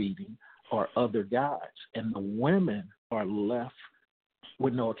browbeating are other guys, and the women are left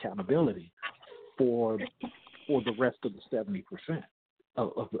with no accountability for the rest of the 70%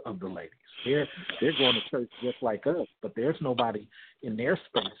 of the ladies. They're going to church just like us, but there's nobody in their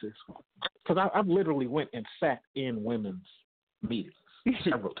spaces. Because I've literally went and sat in women's meetings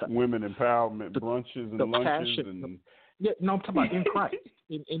several times. Women empowerment brunches and lunches I'm talking about in Christ,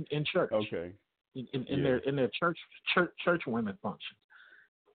 in church. Okay. In their church women functions.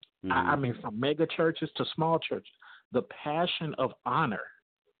 Mm-hmm. I mean, from mega churches to small churches, the passion of honor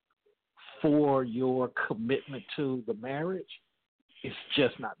for your commitment to the marriage is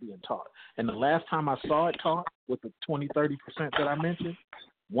just not being taught. And the last time I saw it taught with the 20-30% that I mentioned,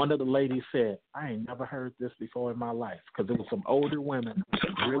 one of the ladies said, I ain't never heard this before in my life, because it was some older women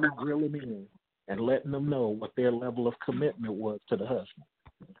really grilling in and letting them know what their level of commitment was to the husband.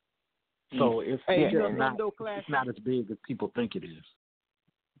 So it's not as big as people think it is.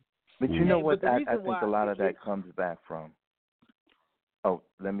 But you know what? I think a lot of that comes back from. Oh,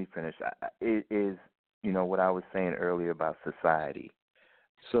 let me finish. It is, what I was saying earlier about society.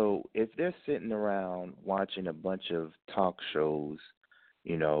 So if they're sitting around watching a bunch of talk shows,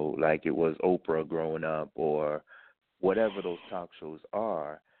 like it was Oprah growing up or whatever those talk shows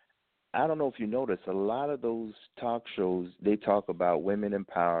are, I don't know if you notice, a lot of those talk shows, they talk about women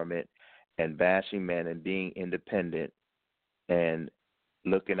empowerment and bashing men and being independent and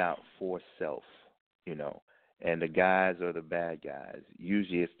looking out for self, and the guys are the bad guys.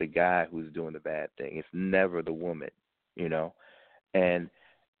 Usually it's the guy who's doing the bad thing. It's never the woman, And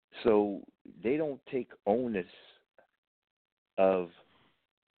so they don't take onus of,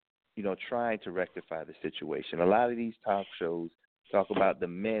 trying to rectify the situation. A lot of these talk shows talk about the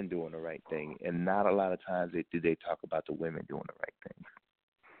men doing the right thing, and not a lot of times do they talk about the women doing the right thing.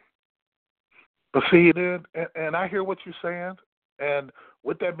 But see, then, and I hear what you're saying, and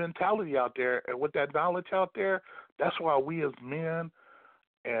with that mentality out there and with that knowledge out there, that's why we as men,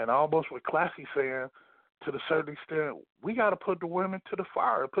 and almost what Classy saying, to the certain extent, we got to put the women to the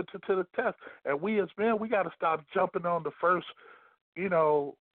fire, put it to the test. And we as men, we got to stop jumping on the first,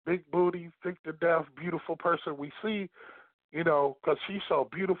 big booty, thick to death, beautiful person we see, because she's so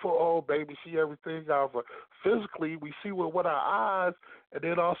beautiful, oh, baby, she everything. However, physically, we see with our eyes, and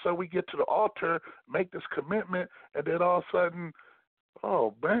then all of a sudden we get to the altar, make this commitment, and then all of a sudden,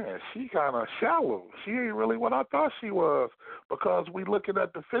 oh, man, she kind of shallow. She ain't really what I thought she was, because we looking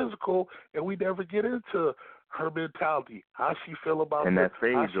at the physical, and we never get into her mentality, how she feel about and that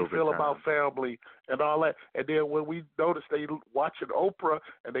how she feel time. About family and all that. And then when we notice they watching Oprah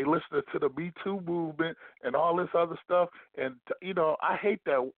and they listening to the Me Too movement and all this other stuff, and I hate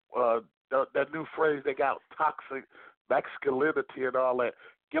that that new phrase they got, toxic masculinity and all that.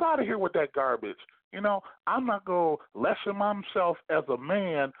 Get out of here with that garbage. I'm not going to lessen myself as a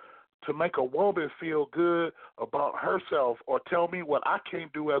man to make a woman feel good about herself or tell me what I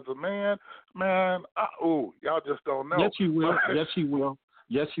can't do as a man. Man, y'all just don't know. Yes, you will. Yes, you will.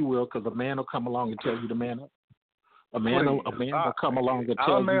 Yes, you will, because a man will come along and tell you to man up. A man will come along and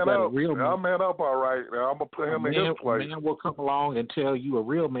tell you that a real man. I'll man up all right. Now, I'm going to put him in his place. A man will come along and tell you a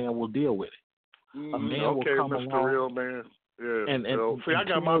real man will deal with it. A man will come Mr. along. Real Man. Yeah. And see, I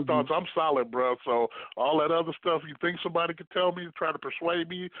got my thoughts. I'm solid, bro. So all that other stuff you think somebody could tell me to try to persuade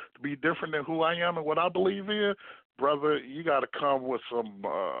me to be different than who I am and what I believe in, brother, you got to come with some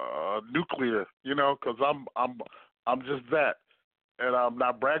nuclear, because I'm just that, and I'm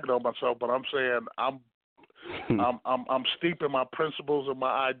not bragging on myself, but I'm saying I'm steep in my principles and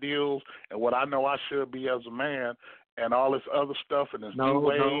my ideals and what I know I should be as a man. And all this other stuff and this new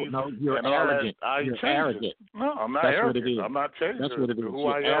ways. No, you're arrogant. You're arrogant. No, I'm not That's arrogant. What it is. I'm not changing That's what it is. who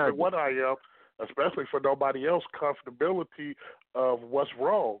You're I am arrogant. and what I am, especially for nobody else's comfortability of what's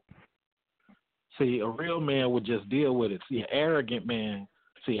wrong. See, a real man would just deal with it. See, an arrogant man.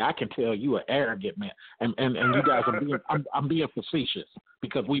 See, I can tell you an arrogant man, and you guys I'm being facetious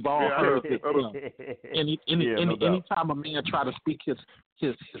because we've all heard this. Anytime a man try to speak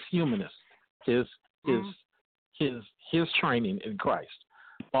his humanness, his training in Christ,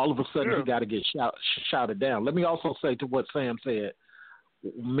 all of a sudden he got to get shouted down. Let me also say to what Sam said,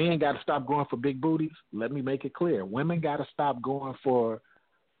 men got to stop going for big booties. Let me make it clear. Women got to stop going for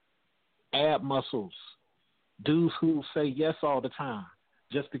ab muscles, dudes who say yes all the time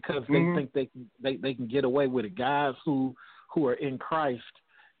just because they think they can get away with it. Guys who are in Christ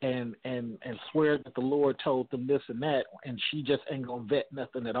and swear that the Lord told them this and that, and she just ain't gonna vet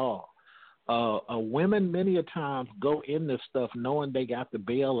nothing at all. Women many a times go in this stuff knowing they got the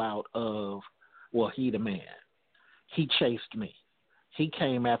bailout of, well, he the man. He chased me. He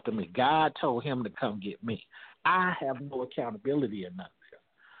came after me. God told him to come get me. I have no accountability in nothing.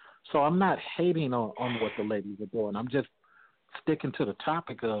 So I'm not hating on what the ladies are doing. I'm just sticking to the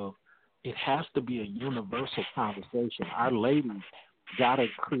topic of it has to be a universal conversation. Our ladies got to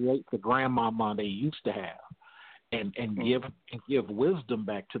create the grandmama they used to have. And give wisdom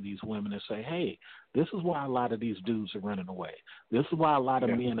back to these women and say, hey, this is why a lot of these dudes are running away. This is why a lot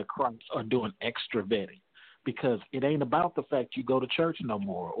of men of Christ are doing extra vetting, because it ain't about the fact you go to church no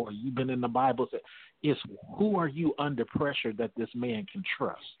more or you've been in the Bible. It's who are you under pressure that this man can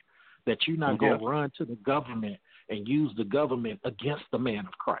trust, that you're not going to run to the government and use the government against the man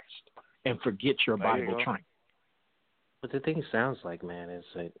of Christ and forget your Bible training. But the thing sounds like, man, is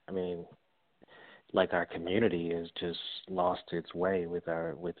that, I mean, like our community has just lost its way with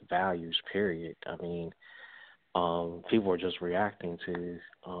values, period. I mean, people are just reacting to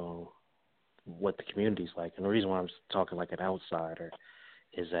what the community's like. And the reason why I'm talking like an outsider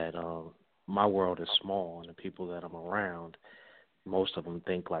is that my world is small, and the people that I'm around, most of them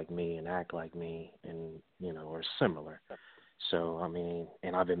think like me and act like me and, you know, are similar. So, I mean,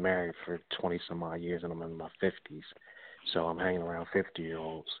 and I've been married for 20-some-odd years, and I'm in my 50s. So I'm hanging around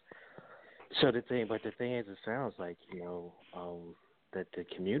 50-year-olds. So the thing is, it sounds like, you know, that the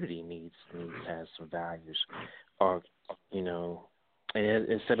community needs has some values, or, you know, and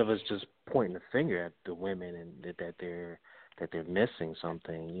instead of us just pointing the finger at the women and that they're missing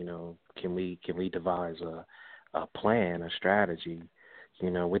something, you know, can we devise a plan, a strategy,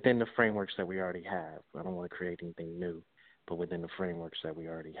 you know, within the frameworks that we already have. I don't want to create anything new, but within the frameworks that we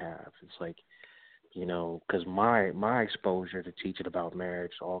already have. It's like, you know, because my exposure to teaching about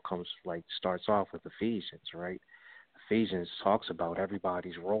marriage all starts off with Ephesians, right? Ephesians talks about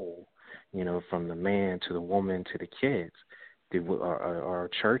everybody's role, you know, from the man to the woman to the kids. Our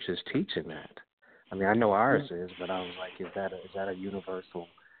church is teaching that. I mean, I know ours is, but I was like, is that a universal,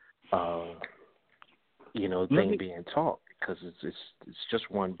 you know, thing being taught? Because it's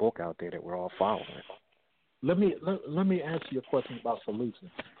just one book out there that we're all following. Let me ask you a question about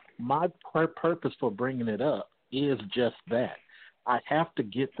solutions. My purpose for bringing it up is just that. I have to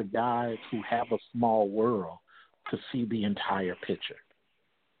get the guys who have a small world to see the entire picture.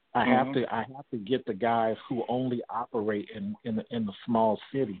 I have to get the guys who only operate in the small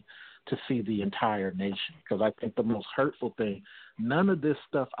city to see the entire nation. Because I think the most hurtful thing, none of this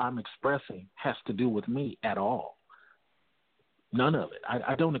stuff I'm expressing has to do with me at all. None of it.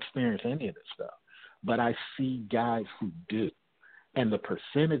 I don't experience any of this stuff. But I see guys who do. And the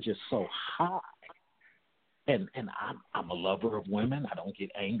percentage is so high. And I'm a lover of women. I don't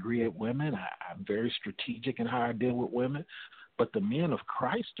get angry at women. I'm very strategic in how I deal with women. But the men of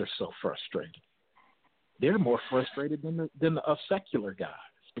Christ are so frustrated. They're more frustrated than the secular guys,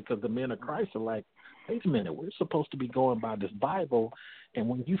 because the men of Christ are like, wait a minute, we're supposed to be going by this Bible, and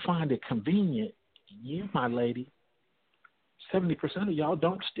when you find it convenient, you, my lady, 70% of y'all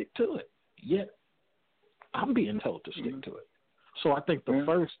don't stick to it. Yet I'm being told to stick to it. So I think the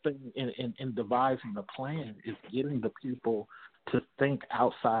first thing in devising a plan is getting the people to think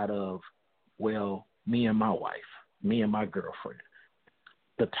outside of, well, me and my wife, me and my girlfriend.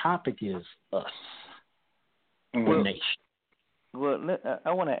 The topic is us, the nation. Well,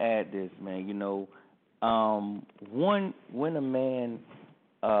 I want to add this, man. You know, when a man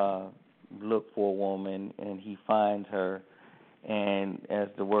look for a woman and he finds her, and as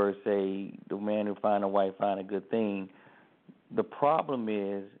the words say, the man who find a wife find a good thing. The problem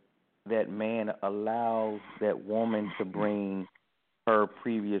is that man allows that woman to bring her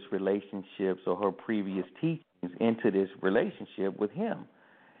previous relationships or her previous teachings into this relationship with him.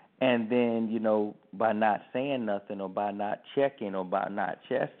 And then, you know, by not saying nothing or by not checking or by not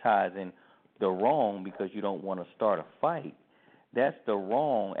chastising the wrong because you don't want to start a fight, that's the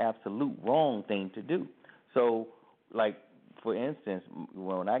wrong, absolute wrong thing to do. So, like, for instance,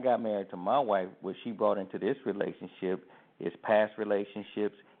 when I got married to my wife, what she brought into this relationship is past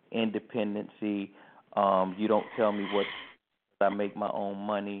relationships, independency. You don't tell me what I make my own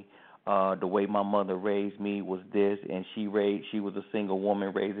money. The way my mother raised me was this, and she was a single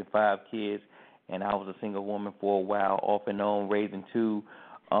woman raising 5 kids, and I was a single woman for a while, off and on raising 2.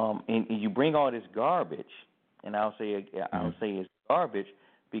 And you bring all this garbage, and I'll say it's garbage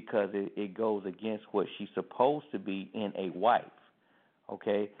because it goes against what she's supposed to be in a wife.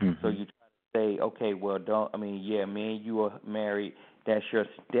 Okay, so you try say, okay, well, me and you are married. That's your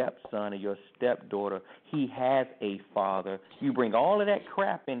stepson or your stepdaughter. He has a father. You bring all of that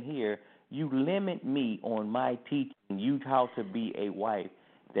crap in here. You limit me on my teaching you how to be a wife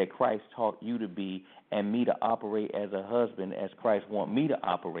that Christ taught you to be, and me to operate as a husband as Christ want me to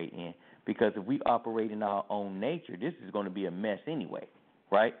operate in. Because if we operate in our own nature, this is going to be a mess anyway,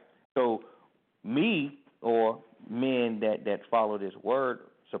 right? So me or men that follow this word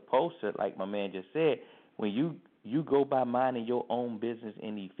supposed to, like my man just said, when you go by minding your own business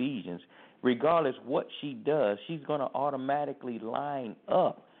in Ephesians, regardless what she does, she's going to automatically line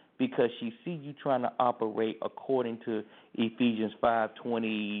up because she see you trying to operate according to Ephesians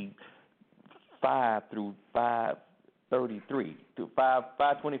 5:25 through 5:33, through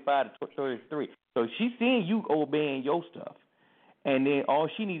 5:25 to 33. So she's seeing you obeying your stuff. And then all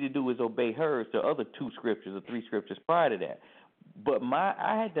she need to do is obey hers, the other 2 scriptures or 3 scriptures prior to that. But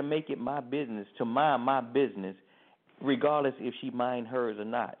I had to make it my business to mind my business, regardless if she mind hers or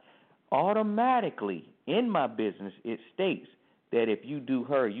not. Automatically, in my business, it states that if you do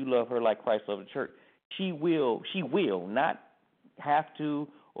her, you love her like Christ loved the church. She will not have to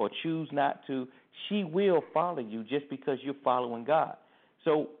or choose not to. She will follow you just because you're following God.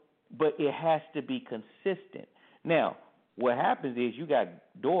 So, but it has to be consistent. Now, what happens is you got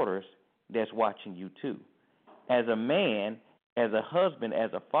daughters that's watching you too. As a man, as a husband,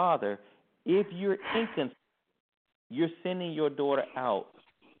 as a father, if you're inconsistent, you're sending your daughter out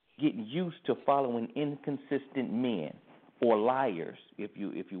getting used to following inconsistent men or liars, if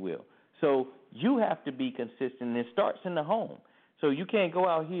you will. So you have to be consistent, and it starts in the home. So you can't go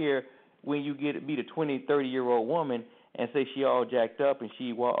out here when you be the 20, 30-year-old woman and say she all jacked up and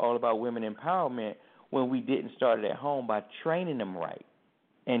she all about women empowerment when we didn't start it at home by training them right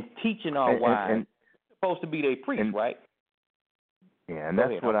and teaching our wives. And supposed to be their priest, right? Yeah, and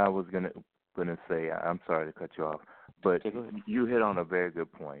that's what I was gonna say. I'm sorry to cut you off, but you hit on a very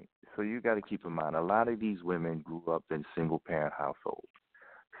good point. So you got to keep in mind, a lot of these women grew up in single-parent households,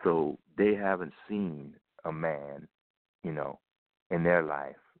 so they haven't seen a man, in their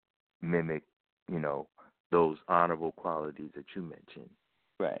life mimic, those honorable qualities that you mentioned.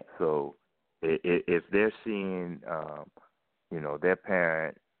 Right. So if they're seeing, their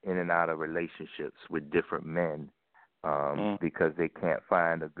parent in and out of relationships with different men because they can't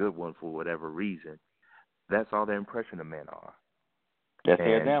find a good one for whatever reason, that's all their impression of men are. That's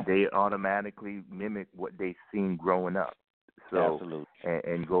and they automatically mimic what they've seen growing up. So, absolutely.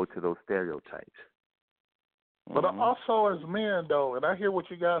 And go to those stereotypes. But also as men, though, and I hear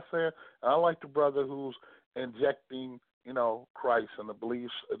what you guys saying, I like the brother who's injecting, Christ and the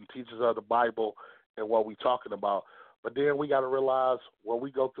beliefs and teachings of the Bible and what we're talking about. But then we got to realize when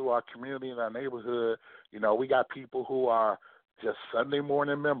we go through our community and our neighborhood, we got people who are just Sunday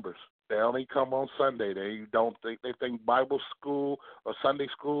morning members. They only come on Sunday. They think Bible school or Sunday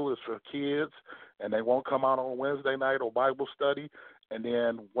school is for kids, and they won't come out on Wednesday night or Bible study. And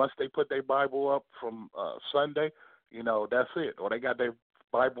then once they put their Bible up from Sunday, that's it. Or they got their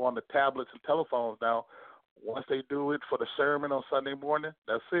Bible on the tablets and telephones now. Once they do it for the sermon on Sunday morning,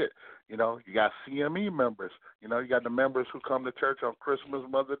 that's it. You got CME members. You got the members who come to church on Christmas,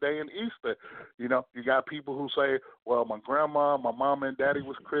 Mother's Day, and Easter. You got people who say, well, my grandma, my mom and daddy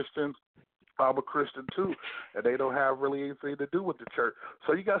was Christians. I'm a Christian too, and they don't have really anything to do with the church.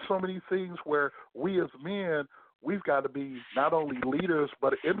 So you got so many things where we as men, we've got to be not only leaders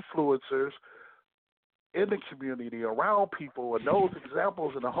but influencers in the community, around people, and those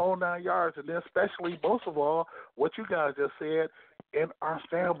examples in the whole 9 yards, and then especially, most of all, what you guys just said, in our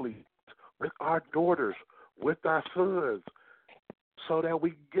families, with our daughters, with our sons, so that we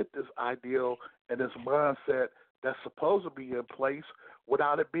can get this ideal and this mindset that's supposed to be in place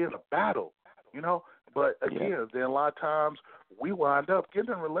without it being a battle, But again, then a lot of times we wind up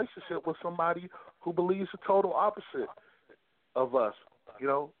getting in a relationship with somebody who believes the total opposite of us,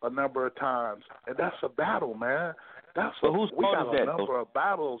 a number of times. And that's a battle, man. We got a number of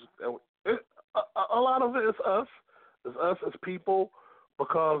battles. A lot of it is us. It's us as people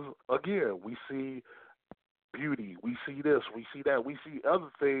because, again, we see beauty. We see this. We see that. We see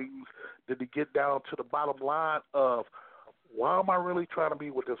other things that to get down to the bottom line of, why am I really trying to be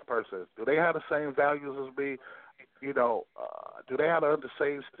with this person? Do they have the same values as me? Do they have the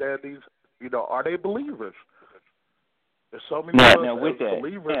same standings? Are they believers? There's so many believers,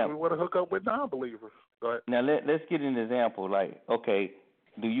 we want to hook up with non-believers. Go ahead. Now, let's get an example. Like, okay,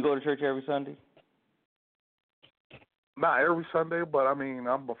 do you go to church every Sunday? Not every Sunday, but, I'm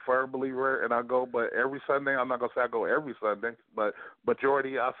a firm believer, and I go, but every Sunday, I'm not going to say I go every Sunday, but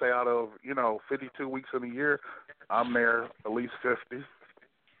majority, I say out of, 52 weeks in a year, I'm there at least 50.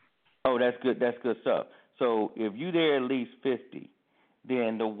 Oh, that's good. That's good stuff. So if you there at least 50,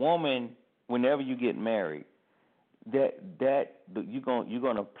 then the woman, whenever you get married, you're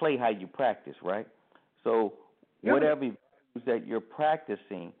gonna play how you practice, right? So whatever that you're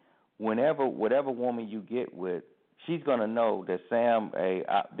practicing, whatever woman you get with, she's gonna know that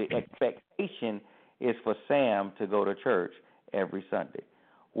the expectation is for Sam to go to church every Sunday.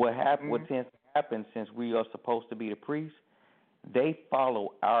 What tends to happen, since we are supposed to be the priest, they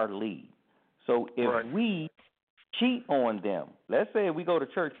follow our lead. So if we cheat on them, let's say we go to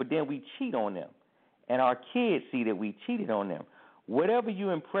church, but then we cheat on them, and our kids see that we cheated on them, whatever you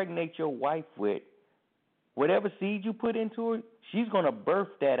impregnate your wife with, whatever seed you put into her, she's going to birth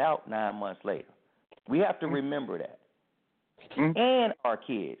that out 9 months later. We have to remember that. And our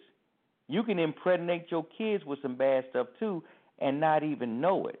kids. You can impregnate your kids with some bad stuff too and not even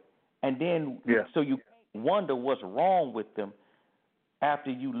know it. And then, so you wonder what's wrong with them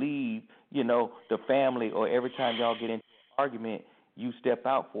after you leave, the family, or every time y'all get into an argument, you step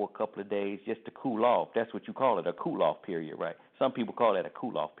out for a couple of days just to cool off. That's what you call it, a cool-off period, right? Some people call that a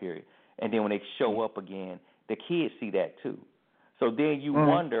cool-off period. And then when they show up again, the kids see that too. So then you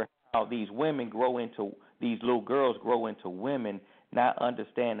wonder how these little girls grow into women, not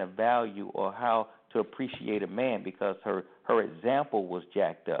understand the value or how to appreciate a man because her example was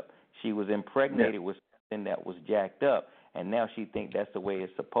jacked up. She was impregnated with something that was jacked up, and now she thinks that's the way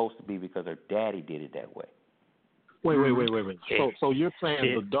it's supposed to be because her daddy did it that way. Wait. So you're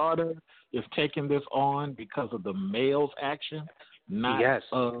saying the daughter is taking this on because of the male's action? Not, yes.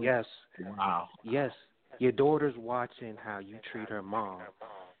 Wow. Yes. Your daughter's watching how you treat her mom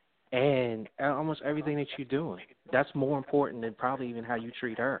and almost everything that you're doing. That's more important than probably even how you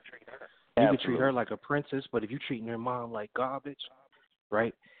treat her. You could treat her like a princess, but if you're treating your mom like garbage,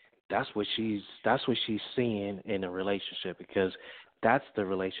 right? That's what she's seeing in a relationship, because that's the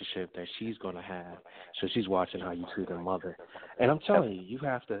relationship that she's going to have. So she's watching how you treat her mother. And I'm telling you, you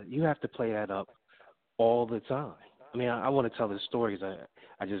have to play that up all the time. I mean, I want to tell this story because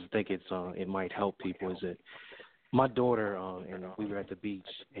I just think it might help people. Is that my daughter and we were at the beach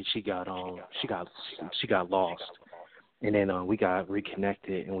and she got lost, and then we got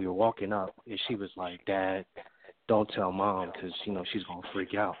reconnected and we were walking up and she was like, "Dad, don't tell Mom because she's gonna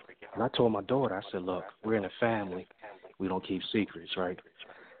freak out." And I told my daughter, I said, "Look, we're in a family. We don't keep secrets, right?"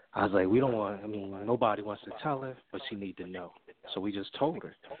 I was like, nobody wants to tell her, but she need to know. So we just told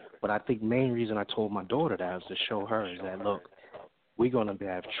her. But I think the main reason I told my daughter that was to show her is that, look, we're going to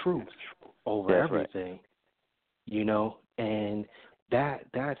have truth over everything, and that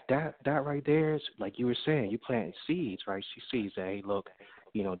right there is, like you were saying, you planting seeds, right? She sees that, hey, look,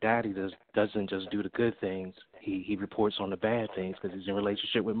 Daddy doesn't just do the good things. He reports on the bad things because he's in a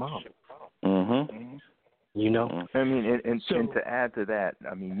relationship with Mom. Mm-hmm. I mean, and to add to that,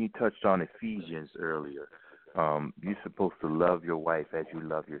 I mean, you touched on Ephesians earlier. You're supposed to love your wife as you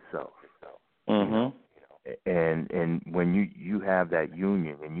love yourself. Mm-hmm. And when you have that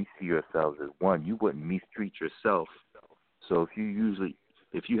union and you see yourselves as one, you wouldn't mistreat yourself. So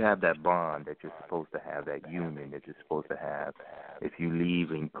if you have that bond that you're supposed to have, that union that you're supposed to have, if you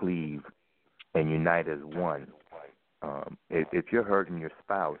leave and cleave and unite as one, if you're hurting your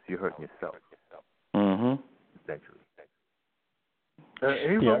spouse, you're hurting yourself. Mm-hmm. Essentially.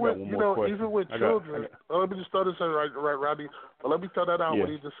 Even with children, let me just throw this in right, Rodney. But let me throw that out what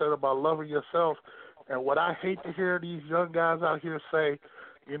he just said about loving yourself. And what I hate to hear these young guys out here say,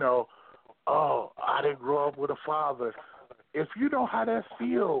 oh, I didn't grow up with a father. If you know how that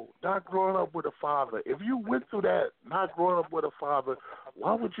feels, not growing up with a father, if you went through that, not growing up with a father,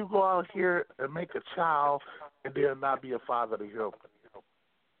 why would you go out here and make a child and then not be a father to him?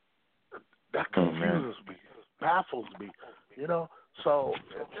 That confuses me, baffles me, So,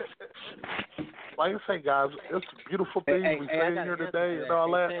 like I say, guys, it's a beautiful thing we say here today and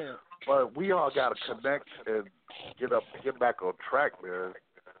all that, but we all got to connect and get back on track, man.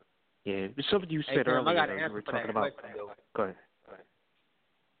 Yeah, it's something you said earlier. You were talking about. Go ahead.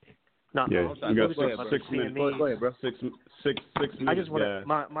 No, you got 6 minutes. Go ahead, bro. Six minutes. I just want to.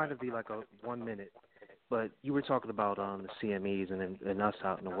 Might be like a 1 minute. But you were talking about the CMEs and us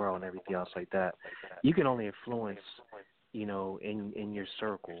out in the world and everything else like that. You can only influence, in your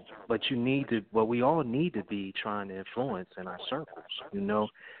circle. But we all need to be trying to influence in our circles.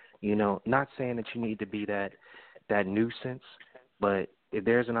 Not saying that you need to be that nuisance, but if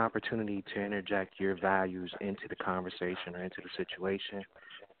there's an opportunity to interject your values into the conversation or into the situation,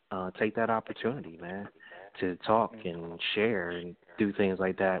 take that opportunity, man, to talk and share and do things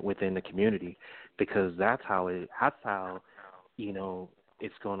like that within the community. Because that's how it's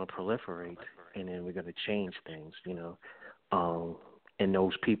going to proliferate, and then we're going to change things, and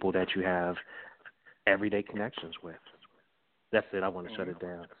those people that you have everyday connections with. That's it. I want to shut it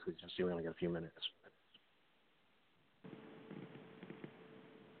down. So just we only got a few minutes.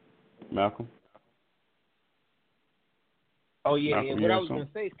 Malcolm? Oh yeah, Malcolm, yeah. you What I have was gonna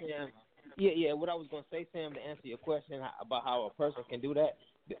say, Sam. Yeah. What I was gonna say, Sam, to answer your question about how a person can do that.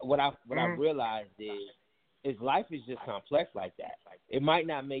 What I realized is life is just complex like that. It might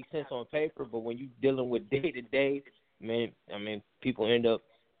not make sense on paper, but when you're dealing with day to day, man, I mean, people end up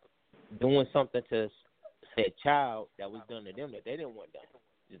doing something to say a child that was done to them that they didn't want done.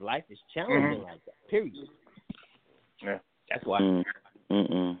 Just life is challenging like that. Period. Yeah, that's why.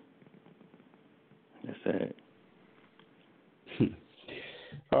 That's it.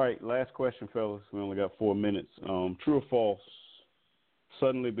 All right, last question, fellas. We only got 4 minutes. True or false?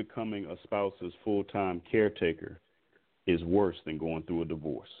 Suddenly becoming a spouse's full-time caretaker is worse than going through a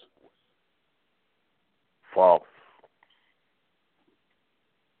divorce. False.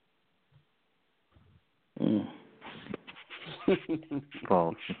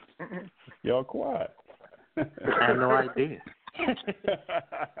 False. Y'all quiet. I have no idea. I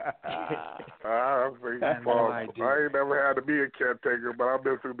think false. I ain't never had to be a caretaker, but I've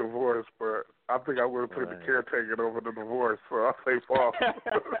been through divorce. But I think I would have took the caretaker over the divorce, so I'll say false.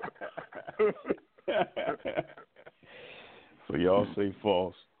 So y'all say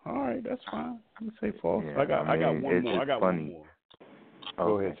false. All right, that's fine. I'm gonna say false. Yeah, I got one more. Funny. One more.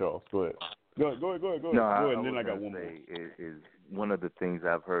 Go ahead, Charles. Go ahead. Go ahead. No, and then I got one more. Is one of the things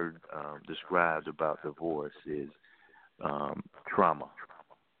I've heard described about divorce is trauma.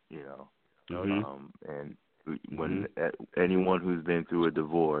 You know, and when anyone who's been through a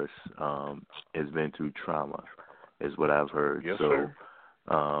divorce has been through trauma, is what I've heard. Yes, so, sir.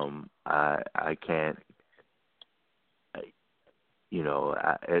 I can't. You know,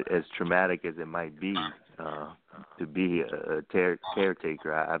 as traumatic as it might be to be a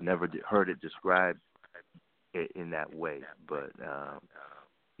caretaker, I've never heard it described in that way. But,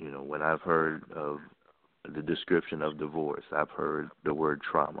 you know, when I've heard of the description of divorce, I've heard the word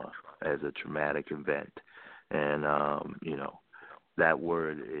trauma as a traumatic event. And, you know, that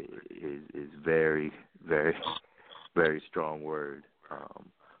word is very, very, very strong word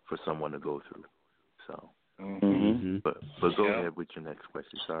for someone to go through. So. But go ahead with your next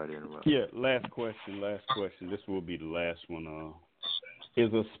question. Sorry to interrupt. Yeah, last question. This will be the last one.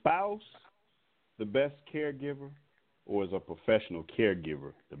 Is a spouse the best caregiver, or is a professional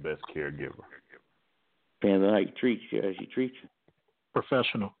caregiver the best caregiver? Depends on how you treat you, as you treat you.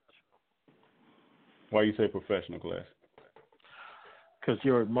 Professional. Why you say professional, class? Because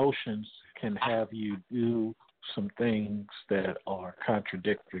your emotions can have you do some things that are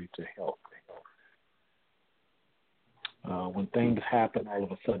contradictory to health. When things happen, all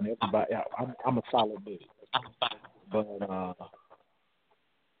of a sudden, everybody, I'm a solid dude. But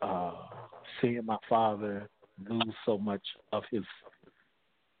seeing my father lose so much of his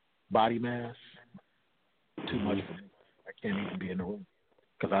body mass, too much for me. I can't even be in the room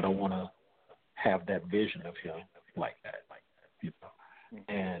because I don't want to have that vision of him like that. You know?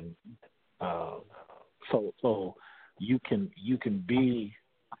 And so you can be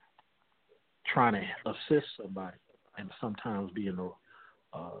trying to assist somebody and sometimes be in a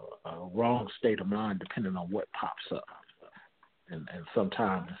wrong state of mind depending on what pops up. And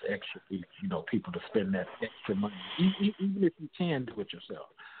sometimes it's extra, you know, people to spend that extra money, even if you can do it yourself.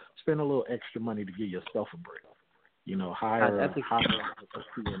 Spend a little extra money to give yourself a break. You know, hire a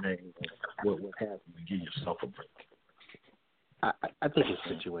CNA or what have you to give yourself a break. I think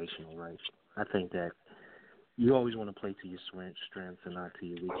it's situational, right? I think that you always want to play to your strengths and not to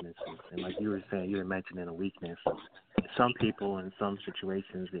your weaknesses. And like you were saying, you were mentioning a weakness. Some people in some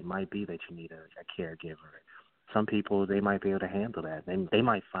situations, it might be that you need a caregiver. Some people, they might be able to handle that. They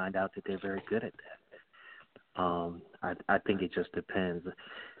might find out that they're very good at that. I think it just depends.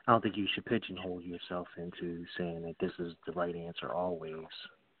 I don't think you should pigeonhole yourself into saying that this is the right answer always.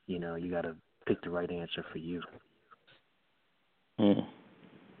 You know, you got to pick the right answer for you.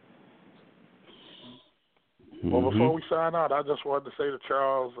 Well, before we sign out, I just wanted to say to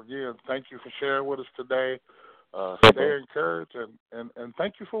Charles, again, thank you for sharing with us today. Stay encouraged, and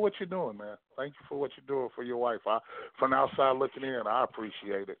thank you for what you're doing, man. Thank you for what you're doing for your wife. From the outside looking in, I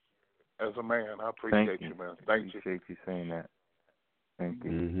appreciate it. As a man, I appreciate you, man. Thank you. Appreciate you saying that. Thank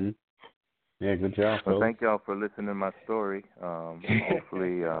you. Mm-hmm. Yeah, good job, Well, folks. thank y'all for listening to my story.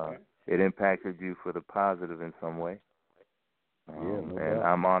 Hopefully it impacted you for the positive in some way. No and doubt.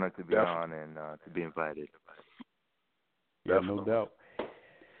 I'm honored to be on and to be invited. Yeah, no doubt.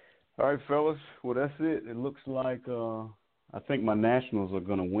 All right, fellas. Well, that's it. It looks like I think my Nationals are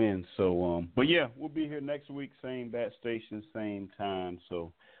gonna win. So, but yeah, we'll be here next week, same bat station, same time.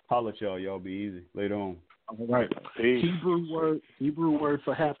 So, holla at y'all. Y'all be easy. Later on. All right. Peace. Hebrew word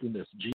for happiness.